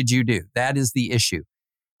 What did you do? That is the issue.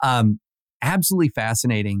 Absolutely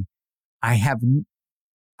fascinating.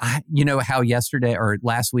 You know how yesterday or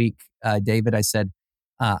last week, David, I said,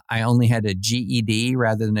 I only had a GED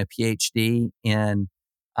rather than a PhD in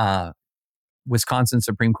Wisconsin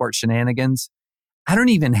Supreme Court shenanigans. I don't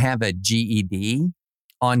even have a GED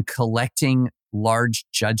on collecting large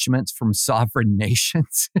judgments from sovereign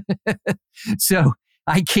nations. So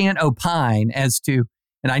I can't opine as to,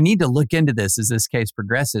 and I need to look into this as this case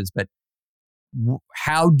progresses, but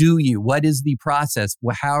what is the process?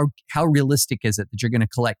 How realistic is it that you're going to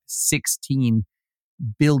collect $16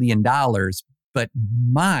 billion? But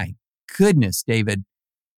my goodness, David,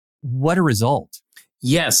 what a result.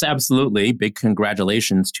 Yes, absolutely. Big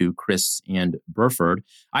congratulations to Chris and Burford.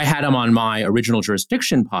 I had him on my Original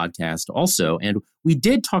Jurisdiction podcast also, and we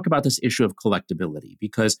did talk about this issue of collectability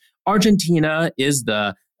because Argentina is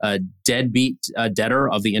the deadbeat debtor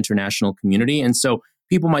of the international community. And so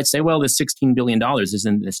people might say, well, this $16 billion,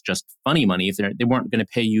 isn't this just funny money? If they weren't going to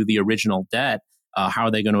pay you the original debt, how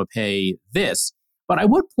are they going to pay this? But I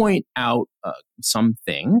would point out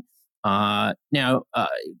something. Now,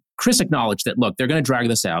 Chris acknowledged that, look, they're going to drag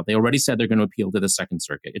this out. They already said they're going to appeal to the Second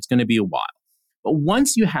Circuit. It's going to be a while. But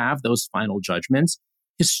once you have those final judgments,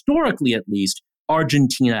 historically at least,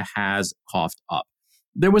 Argentina has coughed up.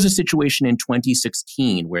 There was a situation in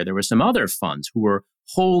 2016 where there were some other funds who were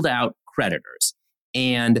holdout creditors.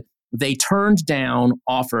 And they turned down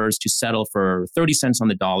offers to settle for 30 cents on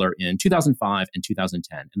the dollar in 2005 and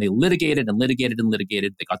 2010. And they litigated and litigated and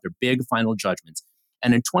litigated. They got their big final judgments.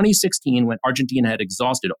 And in 2016, when Argentina had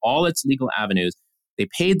exhausted all its legal avenues, they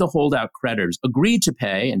paid the holdout creditors, agreed to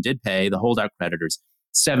pay and did pay the holdout creditors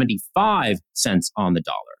 75 cents on the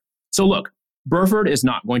dollar. So look, Burford is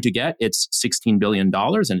not going to get its $16 billion,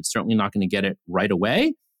 and it's certainly not going to get it right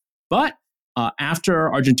away. But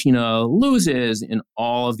after Argentina loses in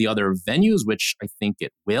all of the other venues, which I think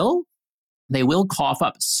it will, they will cough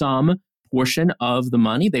up some portion of the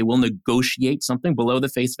money. They will negotiate something below the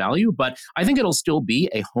face value, but I think it'll still be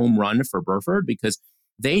a home run for Burford because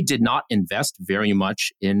they did not invest very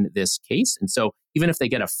much in this case. And so even if they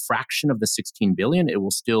get a fraction of the $16 billion, it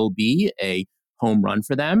will still be a home run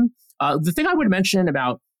for them. The thing I would mention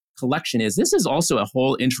about collection is this is also a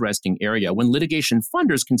whole interesting area. When litigation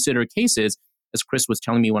funders consider cases, as Chris was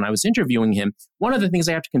telling me when I was interviewing him, one of the things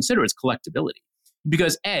they have to consider is collectability.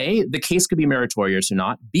 Because A, the case could be meritorious or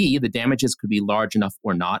not. B, the damages could be large enough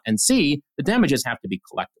or not. And C, the damages have to be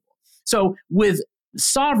collectible. So with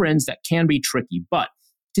sovereigns, that can be tricky. But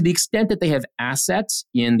to the extent that they have assets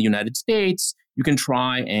in the United States, you can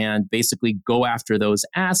try and basically go after those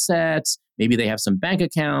assets. Maybe they have some bank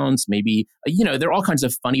accounts. Maybe, there are all kinds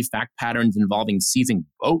of funny fact patterns involving seizing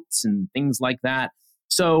boats and things like that.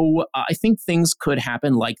 So I think things could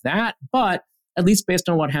happen like that. But at least based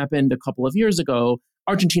on what happened a couple of years ago,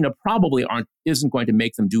 Argentina probably isn't going to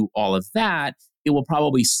make them do all of that. It will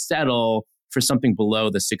probably settle for something below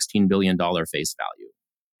the $16 billion face value.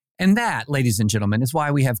 And that, ladies and gentlemen, is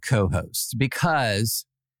why we have co-hosts, because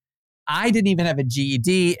I didn't even have a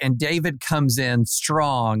GED, and David comes in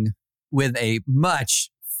strong with a much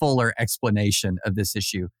fuller explanation of this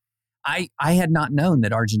issue. I had not known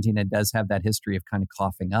that Argentina does have that history of kind of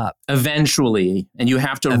coughing up. Eventually. And you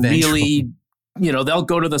have to really, they'll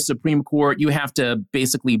go to the Supreme Court. You have to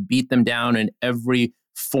basically beat them down in every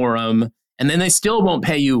forum. And then they still won't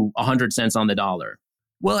pay you 100 cents on the dollar.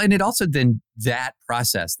 Well, and it also then that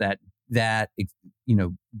process, that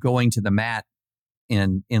going to the mat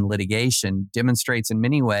in litigation demonstrates in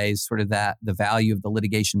many ways sort of that the value of the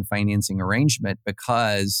litigation financing arrangement,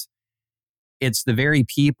 because it's the very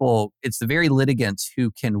litigants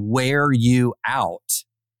who can wear you out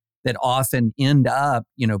that often end up,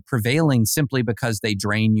 prevailing simply because they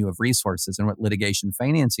drain you of resources. And what litigation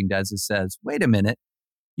financing does is says, wait a minute,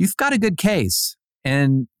 you've got a good case,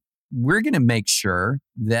 and we're going to make sure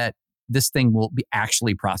that this thing will be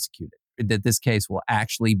actually prosecuted, that this case will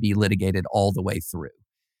actually be litigated all the way through.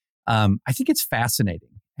 I think it's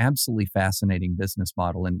fascinating, absolutely fascinating business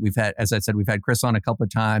model. And we've had Chris on a couple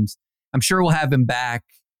of times. I'm sure we'll have him back.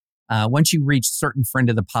 Once you reach certain friend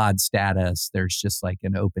of the pod status, there's just like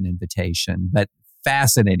an open invitation. But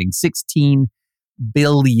fascinating, 16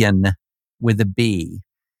 billion with a B.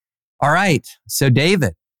 All right, so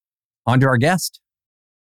David, on to our guest.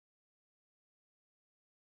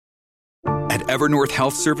 At Evernorth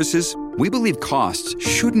Health Services, we believe costs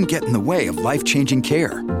shouldn't get in the way of life-changing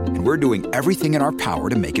care, and we're doing everything in our power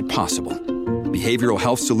to make it possible. Behavioral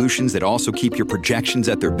health solutions that also keep your projections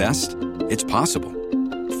at their best? It's possible.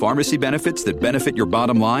 Pharmacy benefits that benefit your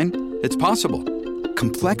bottom line? It's possible.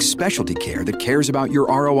 Complex specialty care that cares about your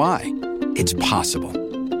ROI? It's possible.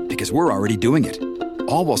 Because we're already doing it.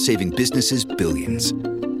 All while saving businesses billions.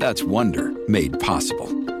 That's Wonder made possible.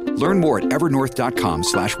 Learn more at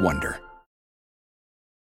evernorth.com/wonder.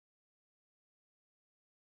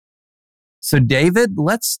 So David,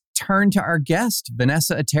 let's turn to our guest,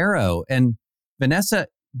 Vanessa Otero. And Vanessa,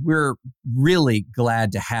 we're really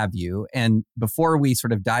glad to have you. And before we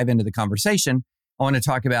sort of dive into the conversation, I want to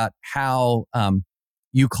talk about how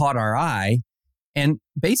you caught our eye. And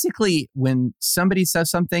basically, when somebody says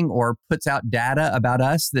something or puts out data about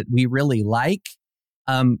us that we really like,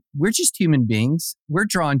 we're just human beings. We're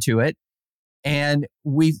drawn to it. And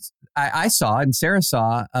I saw, and Sarah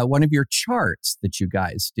saw, one of your charts that you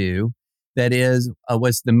guys do that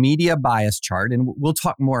was the media bias chart. And we'll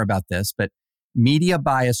talk more about this, but media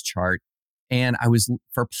bias chart. And I was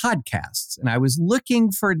for podcasts, and I was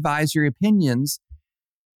looking for advisory opinions,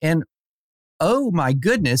 and oh my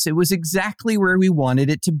goodness, it was exactly where we wanted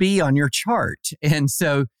it to be on your chart. And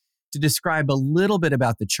so to describe a little bit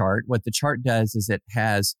about the chart, what the chart does is it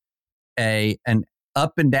has an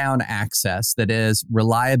up and down axis that is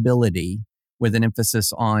reliability with an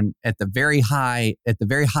emphasis on at the very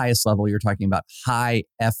highest level, you're talking about high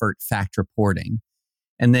effort fact reporting.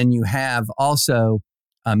 And then you have also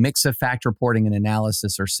a mix of fact reporting and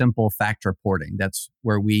analysis, or simple fact reporting. That's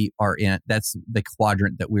where we are in. That's the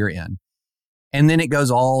quadrant that we're in. And then it goes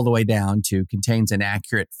all the way down to contains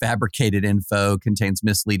inaccurate, fabricated info, contains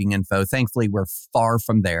misleading info. Thankfully, we're far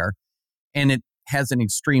from there. And it has an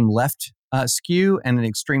extreme left skew and an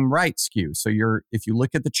extreme right skew. So if you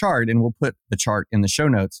look at the chart, and we'll put the chart in the show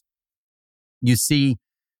notes, you see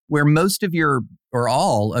where most of your, or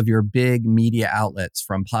all of your big media outlets,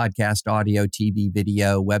 from podcast, audio, TV,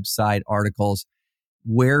 video, website, articles,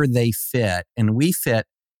 where they fit. And we fit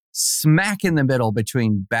smack in the middle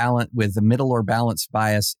between with the middle or balanced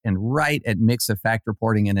bias and right at mix of fact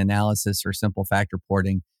reporting and analysis or simple fact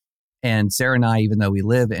reporting. And Sarah and I, even though we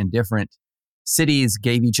live in different cities,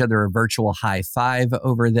 gave each other a virtual high five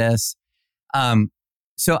over this.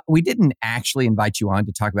 So we didn't actually invite you on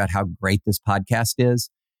to talk about how great this podcast is,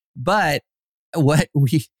 but why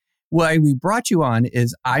we brought you on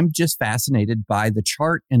is I'm just fascinated by the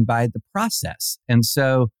chart and by the process. And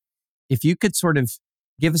so if you could sort of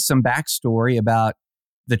give us some backstory about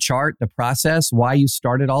the chart, the process, why you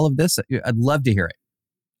started all of this, I'd love to hear it.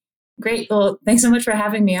 Great. Well, thanks so much for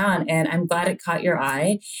having me on. And I'm glad it caught your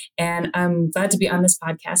eye. And I'm glad to be on this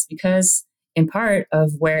podcast because in part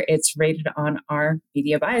of where it's rated on our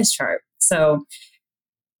media bias chart. So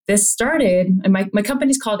this started, and my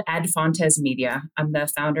company's called Ad Fontes Media. I'm the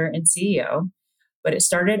founder and CEO, but it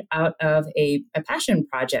started out of a passion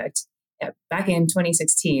project back in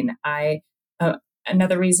 2016.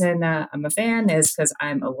 Another reason I'm a fan is because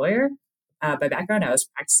I'm a lawyer. By background, I was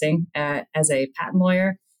practicing as a patent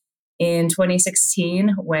lawyer in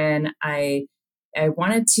 2016 when I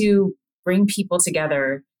wanted to bring people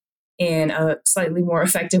together in a slightly more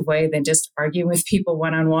effective way than just arguing with people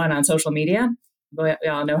one-on-one on social media. We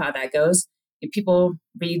all know how that goes. People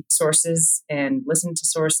read sources and listen to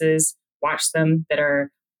sources, watch them that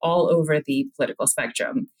are all over the political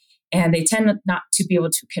spectrum. And they tend not to be able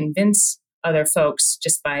to convince other folks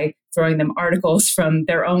just by throwing them articles from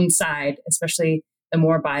their own side, especially the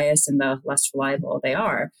more biased and the less reliable they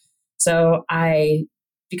are. So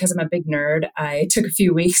because I'm a big nerd, I took a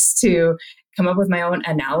few weeks to come up with my own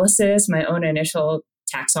analysis, my own initial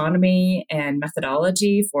taxonomy and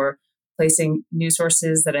methodology for placing news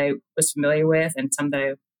sources that I was familiar with and some that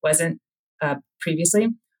I wasn't previously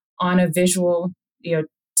on a visual,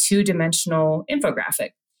 two-dimensional infographic.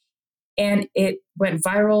 And it went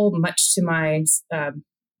viral, much to my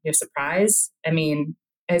surprise. I mean,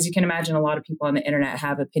 as you can imagine, a lot of people on the internet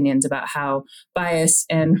have opinions about how biased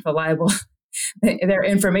and reliable their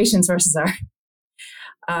information sources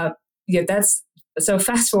are. That's so.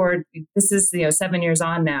 Fast forward. This is 7 years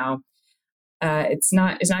on now. It's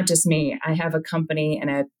not just me. I have a company and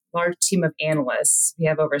a large team of analysts. We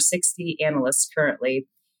have over 60 analysts currently.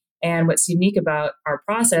 And what's unique about our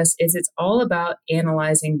process is it's all about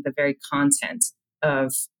analyzing the very content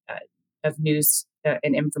of news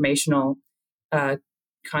and informational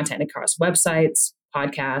content across websites,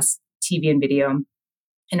 podcasts, TV, and video.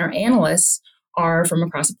 And our analysts are from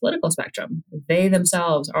across the political spectrum. They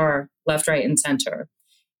themselves are left, right, and center.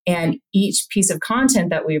 And each piece of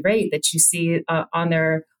content that we rate that you see on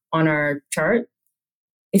our chart,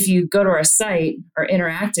 if you go to our site, our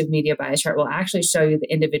interactive media bias chart will actually show you the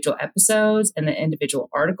individual episodes and the individual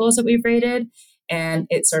articles that we've rated. And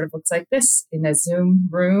it sort of looks like this in a Zoom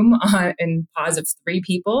room in pause of 3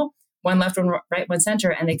 people, one left, one right, one center,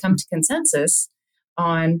 and they come to consensus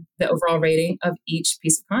on the overall rating of each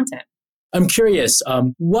piece of content. I'm curious,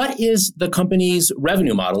 what is the company's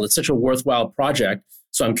revenue model? It's such a worthwhile project,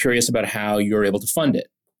 so I'm curious about how you're able to fund it.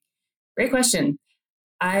 Great question.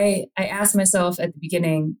 I asked myself at the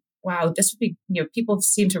beginning, wow, this would be, people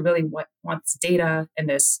seem to really want this data and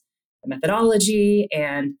this methodology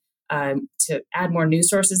and to add more news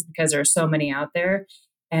sources because there are so many out there.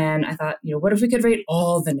 And I thought, what if we could rate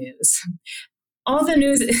all the news? All the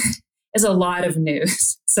news is a lot of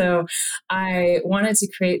news. So I wanted to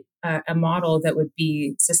create a model that would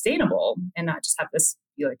be sustainable and not just have this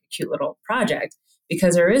be like a cute little project,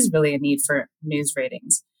 because there is really a need for news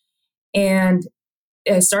ratings. And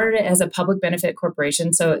I started it as a public benefit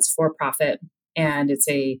corporation, so it's for profit, and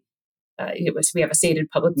we have a stated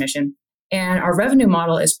public mission. And our revenue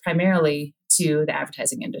model is primarily to the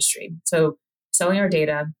advertising industry. So selling our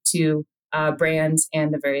data to brands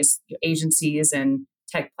and the various agencies and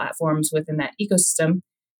tech platforms within that ecosystem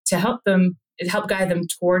to help guide them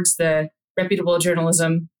towards the reputable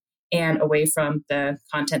journalism and away from the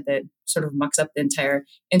content that sort of mucks up the entire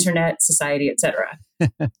internet, society, et cetera.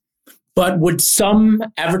 But would some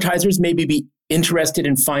advertisers maybe be interested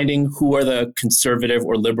in finding who are the conservative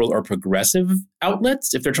or liberal or progressive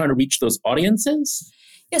outlets if they're trying to reach those audiences?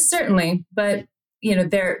 Yes, certainly. But you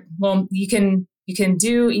can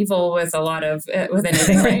do evil with a lot of with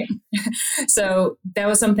anything, right? So that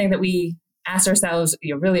was something that we asked ourselves,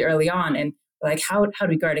 really early on, and like, how do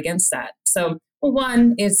we guard against that? So, well,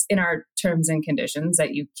 one is in our terms and conditions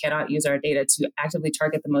that you cannot use our data to actively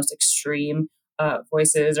target the most extreme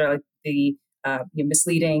voices or like the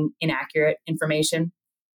misleading, inaccurate information.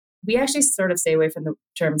 We actually sort of stay away from the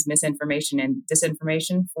terms misinformation and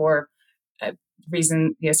disinformation for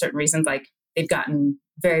certain reasons, like they've gotten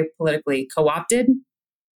very politically co-opted.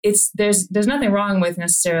 There's nothing wrong with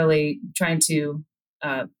necessarily trying to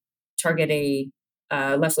target a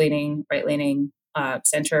left-leaning, right-leaning,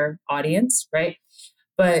 center audience, right?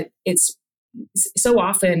 But it's so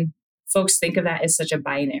often folks think of that as such a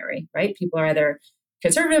binary, right? People are either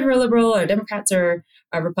conservative or liberal, or Democrats or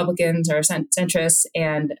Republicans or centrists,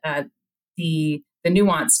 and the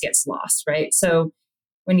nuance gets lost, right? So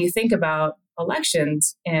when you think about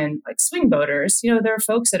elections and like swing voters, there are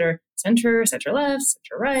folks that are center left,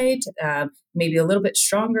 center right, maybe a little bit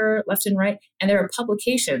stronger left and right, and there are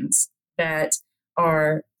publications that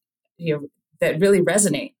are that really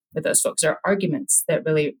resonate with those folks, or arguments that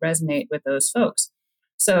really resonate with those folks.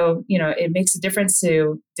 So it makes a difference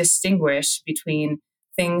to distinguish between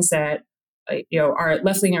things that are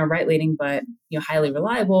left leaning or right leaning, but highly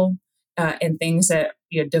reliable, and things that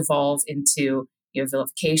devolve into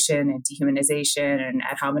vilification and dehumanization and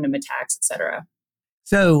ad hominem attacks, etc.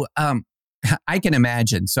 So I can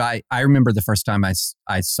imagine. So I remember the first time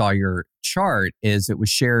I saw your chart is it was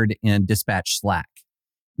shared in Dispatch Slack.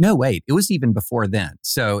 No, wait, it was even before then.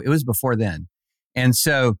 So it was before then. And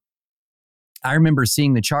so I remember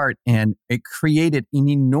seeing the chart, and it created an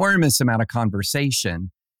enormous amount of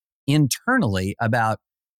conversation internally about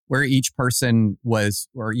where each person was,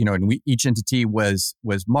 or, and each entity was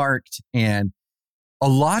marked, and a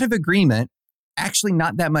lot of agreement, actually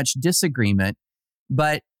not that much disagreement,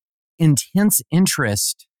 but intense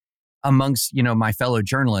interest amongst, my fellow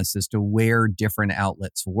journalists as to where different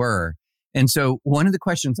outlets were. And so one of the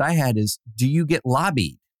questions I had is, do you get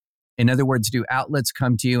lobbied? In other words, do outlets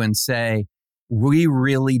come to you and say, we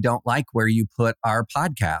really don't like where you put our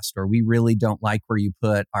podcast, or we really don't like where you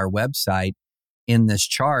put our website in this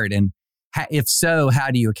chart? And if so,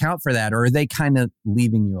 how do you account for that? Or are they kind of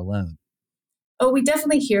leaving you alone? Oh, we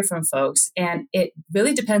definitely hear from folks, and it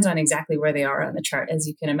really depends on exactly where they are on the chart, as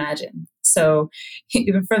you can imagine. So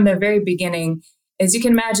even from the very beginning, as you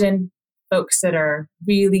can imagine, folks that are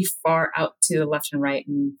really far out to the left and right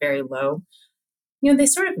and very low, they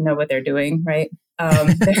sort of know what they're doing, right?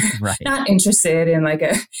 They're right. Not interested in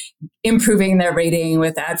improving their rating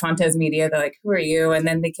with Ad Fontes Media. They're like, who are you? And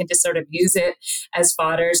then they can just sort of use it as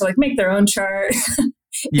fodder to make their own chart.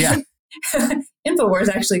 Yeah. InfoWars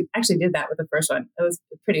actually did that with the first one. It was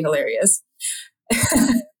pretty hilarious.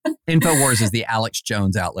 InfoWars is the Alex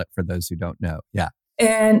Jones outlet for those who don't know. Yeah.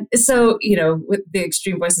 And so, with the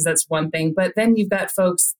extreme voices, that's one thing. But then you've got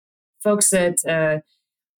folks that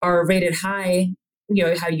are rated high,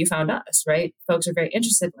 how you found us, right? Folks are very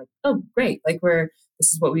interested, oh, great.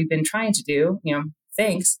 This is what we've been trying to do,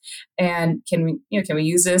 thanks. And can we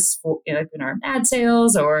use this for in our ad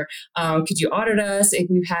sales, or could you audit us?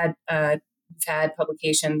 We've had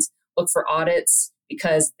publications look for audits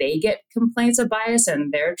because they get complaints of bias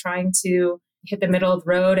and they're trying to hit the middle of the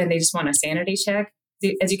road and they just want a sanity check.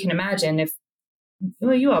 As you can imagine,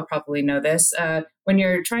 you all probably know this, when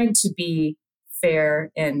you're trying to be fair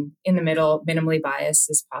and in the middle, minimally biased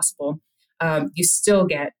as possible, you still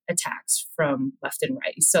get attacks from left and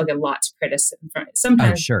right. You still get lots of criticism from it.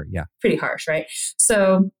 Sometimes, sure, yeah, pretty harsh, right?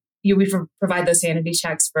 So we provide those sanity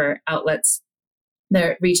checks for outlets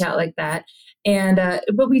that reach out like that, and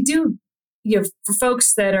but we do, for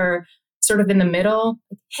folks that are sort of in the middle.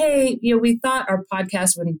 Hey, we thought our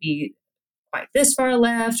podcast wouldn't be quite this far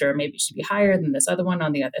left, or maybe it should be higher than this other one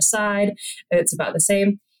on the other side. It's about the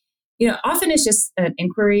same. Often it's just an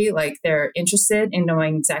inquiry, they're interested in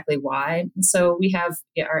knowing exactly why. And so we have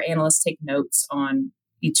our analysts take notes on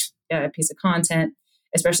each piece of content,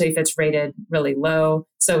 especially if it's rated really low.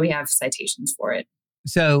 So we have citations for it.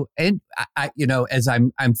 So, and I as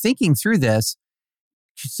I'm thinking through this,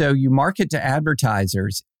 so you market to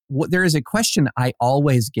advertisers. There is a question I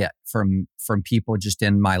always get from people just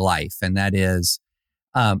in my life, and that is,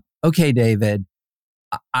 okay, David,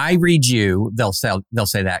 I read you. They'll say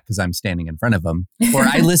that because I'm standing in front of them, or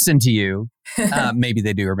I listen to you. Maybe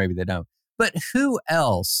they do, or maybe they don't. But who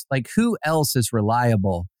else? Who else is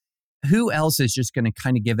reliable? Who else is just going to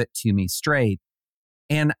kind of give it to me straight?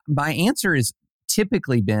 And my answer has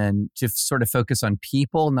typically been to sort of focus on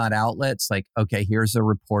people, not outlets. Okay, here's a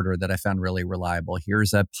reporter that I found really reliable.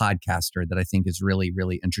 Here's a podcaster that I think is really,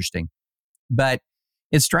 really interesting. But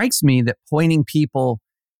it strikes me that pointing people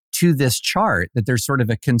to this chart, that there's sort of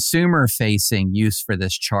a consumer-facing use for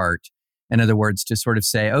this chart, In other words, to sort of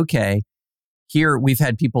say, okay, here we've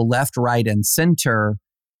had people left, right, and center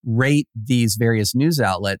rate these various news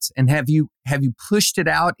outlets. And have you pushed it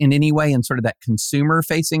out in any way in sort of that consumer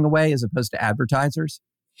facing way as opposed to advertisers?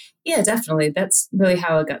 Yeah, definitely. That's really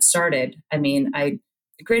how it got started. I mean, I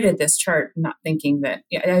created this chart not thinking that,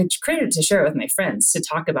 I created it to share it with my friends to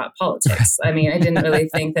talk about politics. I mean, I didn't really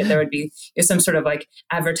think that there would be some sort of like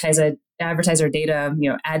advertiser data,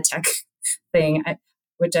 ad tech thing,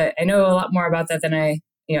 which I know a lot more about that than I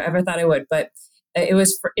ever thought I would. But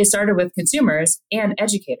it started with consumers and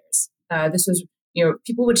educators. This was,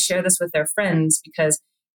 people would share this with their friends because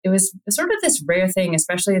it was sort of this rare thing,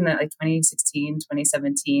 especially in the 2016,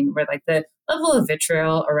 2017, where like the level of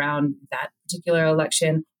vitriol around that particular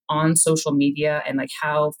election on social media and like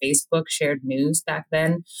how Facebook shared news back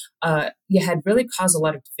then, you had really caused a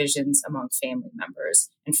lot of divisions among family members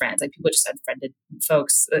and friends. Like people just unfriended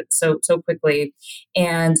folks so quickly.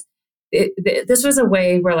 And this was a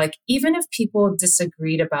way where like, even if people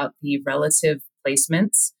disagreed about the relative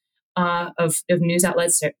placements of news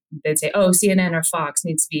outlets, they'd say, oh, CNN or Fox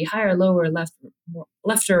needs to be higher, lower,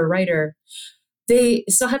 left or righter. They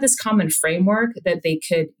still had this common framework that they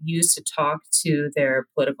could use to talk to their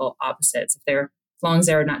political opposites as long as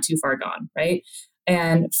they're not too far gone, right?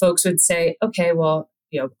 And folks would say, okay, well,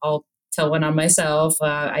 I'll tell one on myself.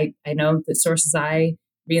 I know the sources I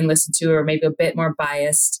read and listen to are maybe a bit more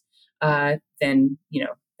biased than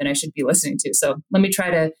I should be listening to. So let me try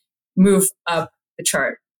to move up the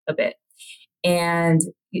chart a bit. And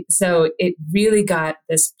so it really got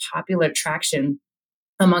this popular traction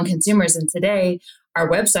among consumers. And today, our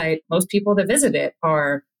website, most people that visit it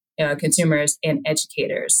are consumers and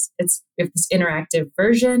educators. We have this interactive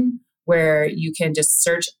version where you can just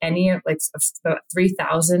search any of about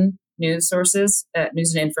 3,000 news sources,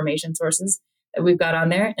 news and information sources that we've got on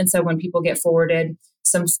there. And so when people get forwarded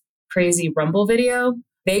some crazy Rumble video,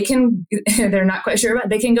 they're not quite sure about it,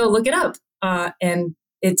 they can go look it up. And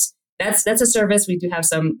that's a service. We do have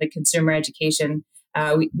some consumer education.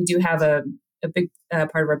 We do have a big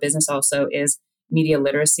part of our business also is media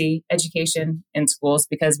literacy education in schools,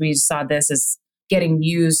 because we saw this as getting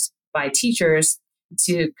used by teachers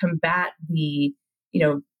to combat the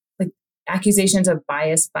accusations of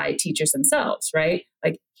bias by teachers themselves, right?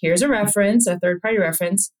 Like, here's a reference, a third-party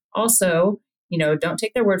reference. Also, don't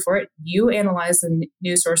take their word for it. You analyze the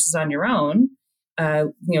news sources on your own.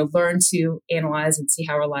 Learn to analyze and see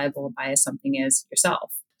how reliable and biased something is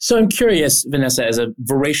yourself. So I'm curious, Vanessa, as a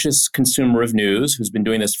voracious consumer of news who's been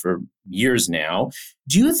doing this for years now,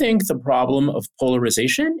 do you think the problem of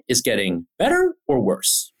polarization is getting better or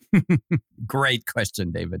worse? Great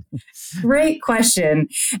question, David. Great question.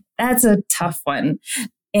 That's a tough one.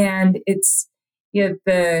 And it's,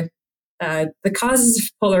 the causes of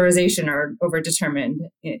polarization are overdetermined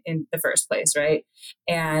in the first place, right?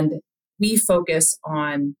 And we focus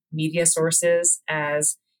on media sources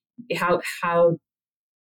as how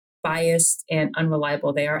biased and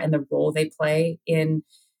unreliable they are and the role they play in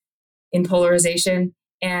polarization.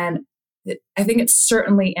 And I think it's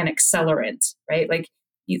certainly an accelerant, right? Like,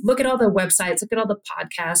 you look at all the websites, look at all the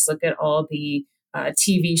podcasts, look at all the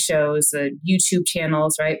TV shows, the YouTube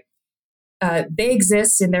channels, right? They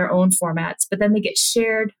exist in their own formats, but then they get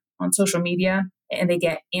shared on social media and they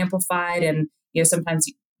get amplified. And sometimes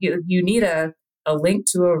you need a link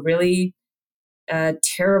to a really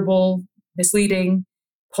terrible, misleading,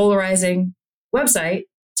 polarizing website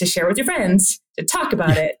to share with your friends, to talk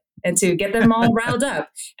about it, and to get them all riled up.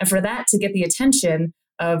 And for that to get the attention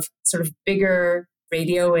of sort of bigger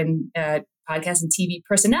radio and podcast and TV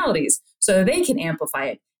personalities, so they can amplify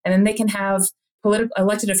it. And then they can have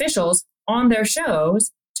elected officials on their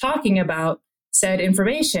shows talking about said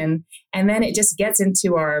information. And then it just gets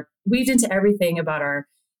weaved into everything about our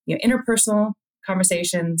interpersonal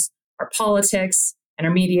conversations, our politics, and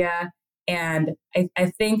our media. And I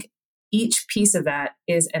think each piece of that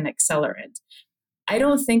is an accelerant. I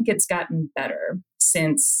don't think it's gotten better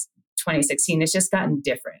since 2016. It's just gotten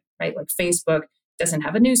different, right? Like, Facebook doesn't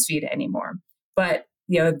have a newsfeed anymore. But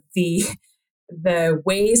the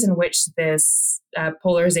ways in which this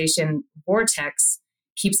polarization vortex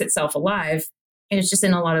keeps itself alive is just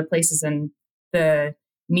in a lot of places, and the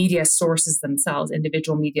media sources themselves,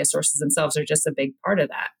 individual media sources themselves, are just a big part of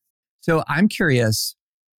that. So I'm curious,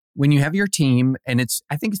 when you have your team, and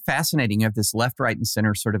I think it's fascinating, you have this left, right, and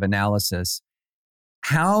center sort of analysis.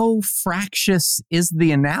 How fractious is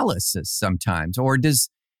the analysis sometimes? Or does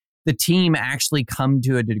the team actually come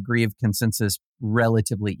to a degree of consensus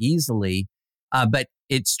relatively easily? But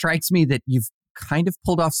it strikes me that you've kind of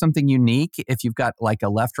pulled off something unique if you've got like a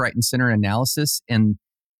left, right, and center analysis, and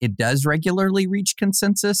it does regularly reach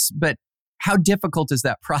consensus. But How difficult is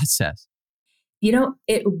that process?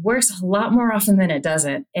 It works a lot more often than it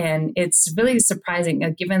doesn't. And it's really surprising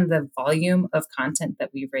given the volume of content that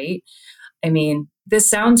we rate. I mean, this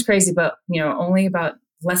sounds crazy, but only about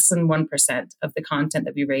less than 1% of the content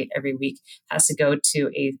that we rate every week has to go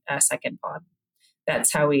to a second pod.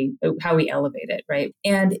 That's how we elevate it, right?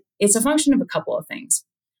 And it's a function of a couple of things.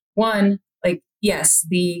 One, yes,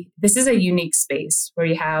 this is a unique space where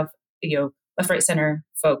you have left, right, center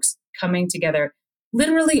folks coming together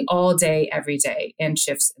literally all day, every day in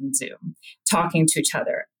shifts in Zoom, talking to each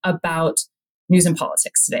other about news and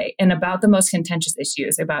politics today and about the most contentious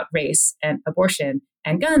issues about race and abortion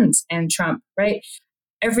and guns and Trump, right?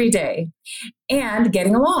 Every day, and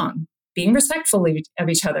getting along, being respectful of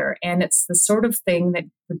each other. And it's the sort of thing that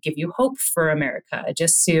would give you hope for America,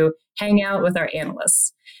 just to hang out with our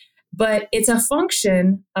analysts. But it's a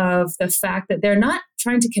function of the fact that they're not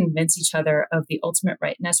trying to convince each other of the ultimate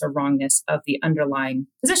rightness or wrongness of the underlying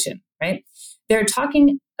position, right? They're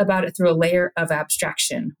talking about it through a layer of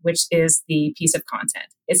abstraction, which is the piece of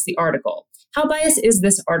content. It's the article. How biased is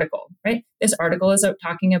this article, right? This article is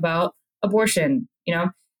talking about abortion.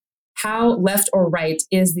 How left or right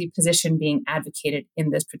is the position being advocated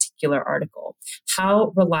in this particular article?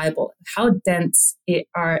 How reliable, how dense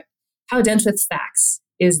with facts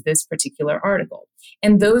is this particular article?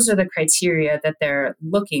 And those are the criteria that they're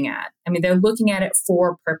looking at. I mean, they're looking at it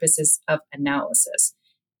for purposes of analysis.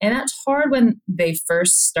 And that's hard when they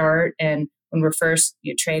first start and when we're first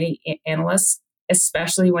training analysts,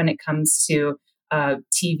 especially when it comes to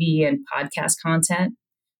TV and podcast content.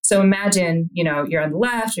 So imagine, you're on the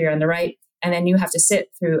left or you're on the right, and then you have to sit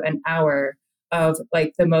through an hour of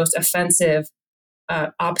the most offensive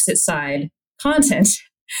opposite side content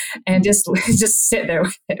and just sit there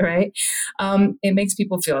with it, right? It makes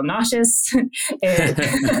people feel nauseous,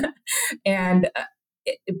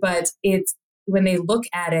 but it's when they look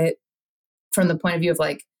at it from the point of view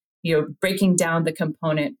of breaking down the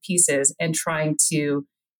component pieces and trying to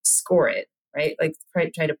score it, right?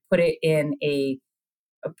 Try to put it in a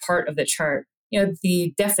part of the chart.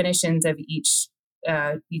 The definitions of each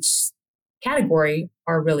category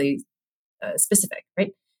are really specific,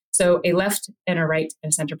 right? So a left and a right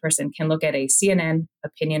and a center person can look at a CNN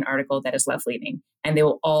opinion article that is left-leaning, and they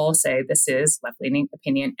will all say this is left-leaning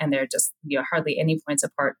opinion, and they're just hardly any points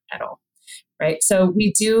apart at all, right? So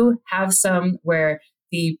we do have some where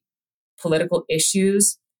the political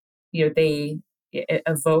issues, they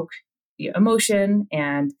evoke emotion,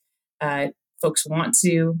 and folks want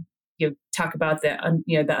to talk about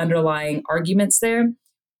the underlying arguments there,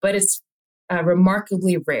 but it's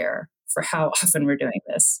remarkably rare for how often we're doing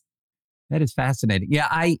this. That is fascinating. Yeah,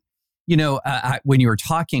 when you were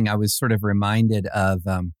talking, I was sort of reminded of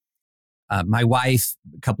my wife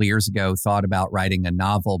a couple of years ago thought about writing a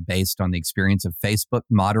novel based on the experience of Facebook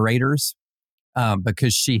moderators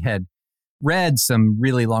because she had read some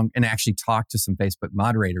really long and actually talked to some Facebook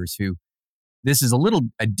moderators who, this is a little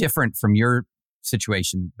different from your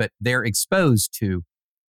situation, but they're exposed to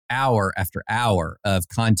hour after hour of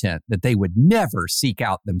content that they would never seek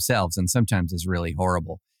out themselves, and sometimes is really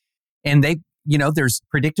horrible. And there's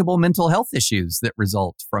predictable mental health issues that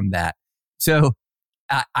result from that. So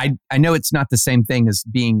I know it's not the same thing as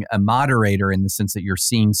being a moderator in the sense that you're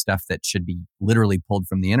seeing stuff that should be literally pulled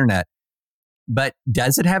from the internet. But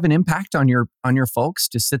does it have an impact on your folks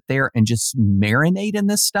to sit there and just marinate in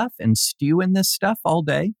this stuff and stew in this stuff all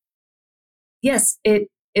day? Yes, it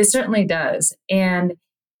certainly does. And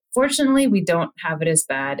fortunately, we don't have it as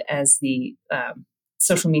bad as the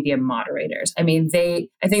social media moderators. I mean, I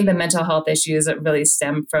think the mental health issues that really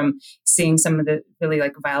stem from seeing some of the really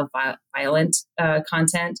violent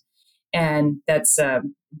content. And that's,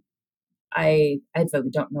 I really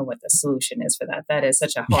don't know what the solution is for that. That is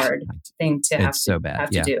such a hard thing to have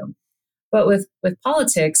to do. But with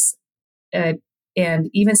politics, and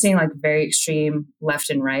even seeing very extreme left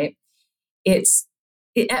and right,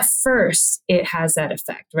 at first it has that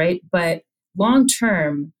effect, right? But long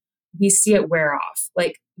term, we see it wear off,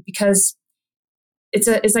 because it's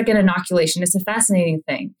like an inoculation. It's a fascinating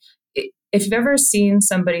thing. If you've ever seen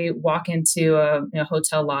somebody walk into a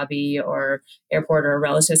hotel lobby or airport or a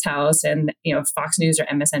relative's house, and Fox News or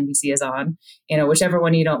MSNBC is on, whichever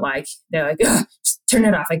one you don't like, they're like, just turn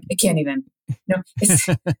it off. I can't even. It's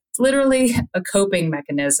literally a coping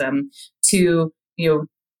mechanism to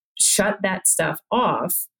shut that stuff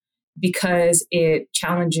off, because it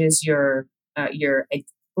challenges your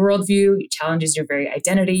worldview, it challenges your very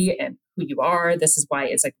identity and who you are. This is why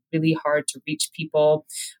it's really hard to reach people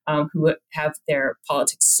who have their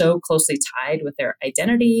politics so closely tied with their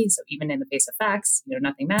identity. So even in the face of facts,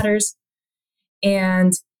 nothing matters.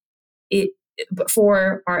 And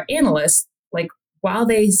for our analysts, like while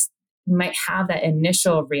they might have that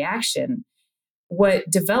initial reaction, what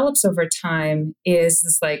develops over time is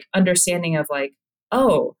this like understanding of like,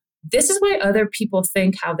 oh, this is why other people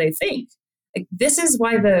think how they think. Like this is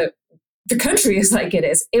why the country is like it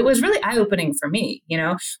is. It was really eye-opening for me,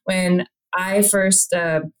 when I first,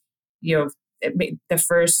 the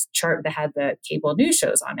first chart that had the cable news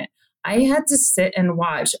shows on it. I had to sit and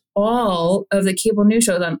watch all of the cable news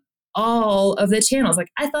shows on all of the channels. Like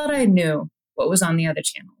I thought I knew what was on the other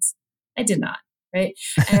channels. I did not, right?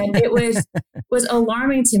 And it was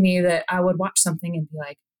alarming to me that I would watch something and be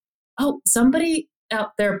like, oh, somebody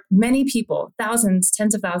out there, many people, thousands,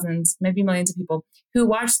 tens of thousands, maybe millions of people who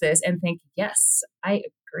watch this and think, yes, I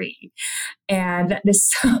agree. And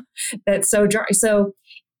that's so jarring. So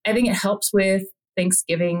I think it helps with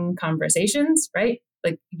Thanksgiving conversations, right?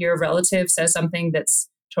 Like your relative says something that's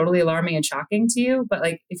totally alarming and shocking to you, but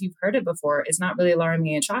like if you've heard it before, it's not really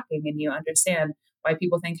alarming and shocking, and you understand why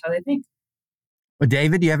people think how they think. Well,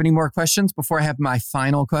 David, do you have any more questions before I have my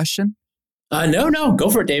final question? No, go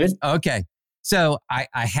for it, David. Okay. So I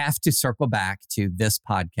have to circle back to this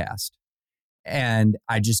podcast, and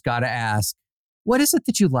I just got to ask, what is it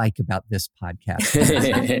that you like about this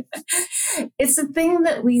podcast? It's the thing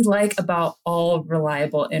that we like about all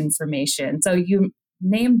reliable information. So you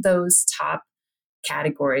named those top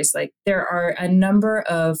categories. Like there are a number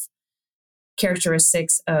of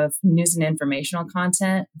characteristics of news and informational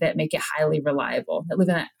content that make it highly reliable, that live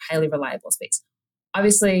in that highly reliable space.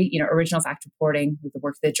 Obviously, original fact reporting with the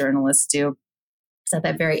work that journalists do is at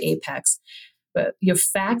that very apex, but your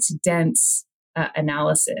fact-dense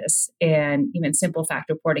analysis and even simple fact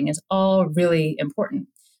reporting is all really important.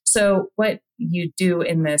 So what you do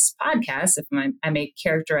in this podcast, if I may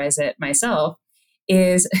characterize it myself,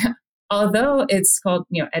 is although it's called,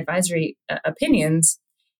 advisory opinions,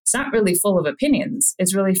 it's not really full of opinions.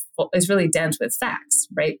 It's really dense with facts,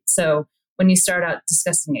 right? So when you start out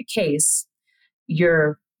discussing a case,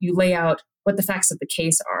 you lay out what the facts of the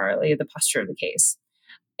case are, like the posture of the case.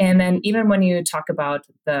 And then even when you talk about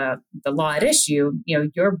the law at issue,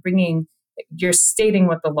 you're stating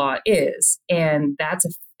what the law is. And that's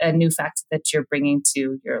a new fact that you're bringing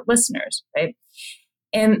to your listeners, right?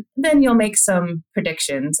 And then you'll make some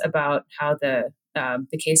predictions about how the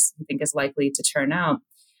case you think is likely to turn out.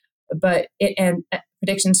 But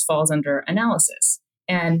predictions falls under analysis.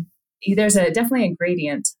 And there's definitely a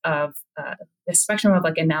gradient of the spectrum of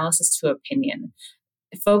like analysis to opinion.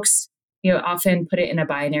 Folks, often put it in a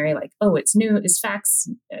binary, like, oh, it's facts,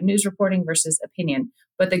 news reporting versus opinion.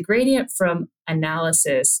 But the gradient from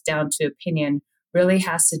analysis down to opinion really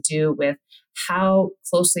has to do with how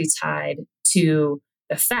closely tied to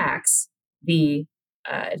the facts the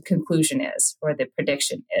conclusion is or the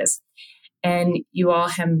prediction is. And you all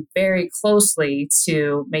hem very closely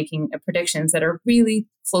to making predictions that are really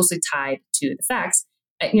closely tied to the facts,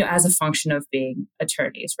 as a function of being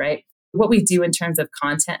attorneys, right? What we do in terms of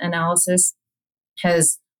content analysis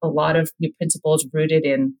has a lot of new principles rooted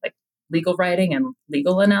in like legal writing and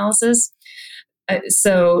legal analysis.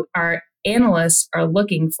 So our analysts are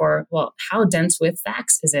looking for, well, how dense with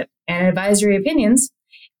facts is it? And advisory opinions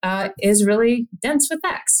is really dense with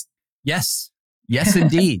facts. Yes,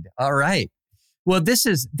 indeed. All right. Well, this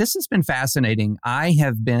has been fascinating. I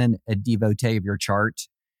have been a devotee of your chart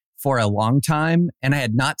for a long time, and I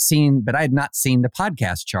had not seen the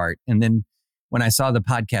podcast chart. And then when I saw the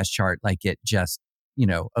podcast chart, like it just,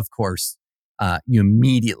 of course, you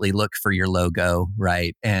immediately look for your logo,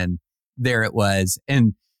 right? And there it was.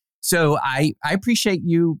 And so I appreciate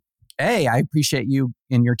you. I appreciate you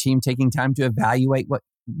and your team taking time to evaluate what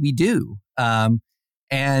we do.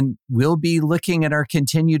 And we'll be looking at our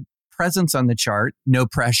continued presence on the chart. No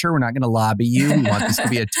pressure. We're not going to lobby you. We want this to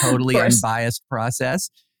be a totally unbiased process.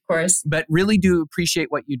 Of course. But really do appreciate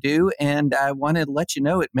what you do. And I want to let you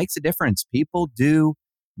know it makes a difference. People do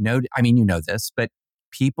note, this, but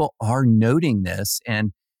people are noting this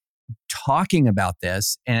and talking about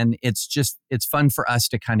this. And it's fun for us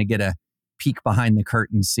to kind of get a peek behind the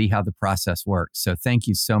curtain, see how the process works. So thank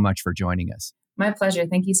you so much for joining us. My pleasure.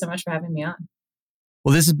 Thank you so much for having me on.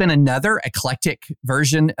 Well, this has been another eclectic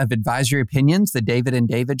version of Advisory Opinions, the David and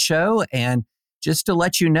David Show. And just to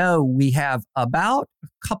let you know, we have about a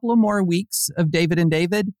couple of more weeks of David and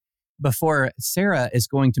David before Sarah is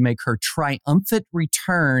going to make her triumphant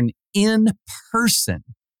return in person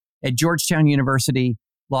at Georgetown University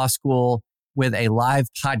Law School with a live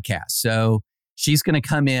podcast. So she's going to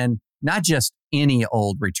come in, not just any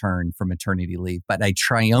old return from maternity leave, but a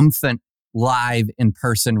triumphant live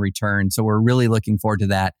in-person return. So we're really looking forward to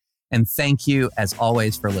that. And thank you, as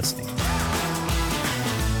always, for listening.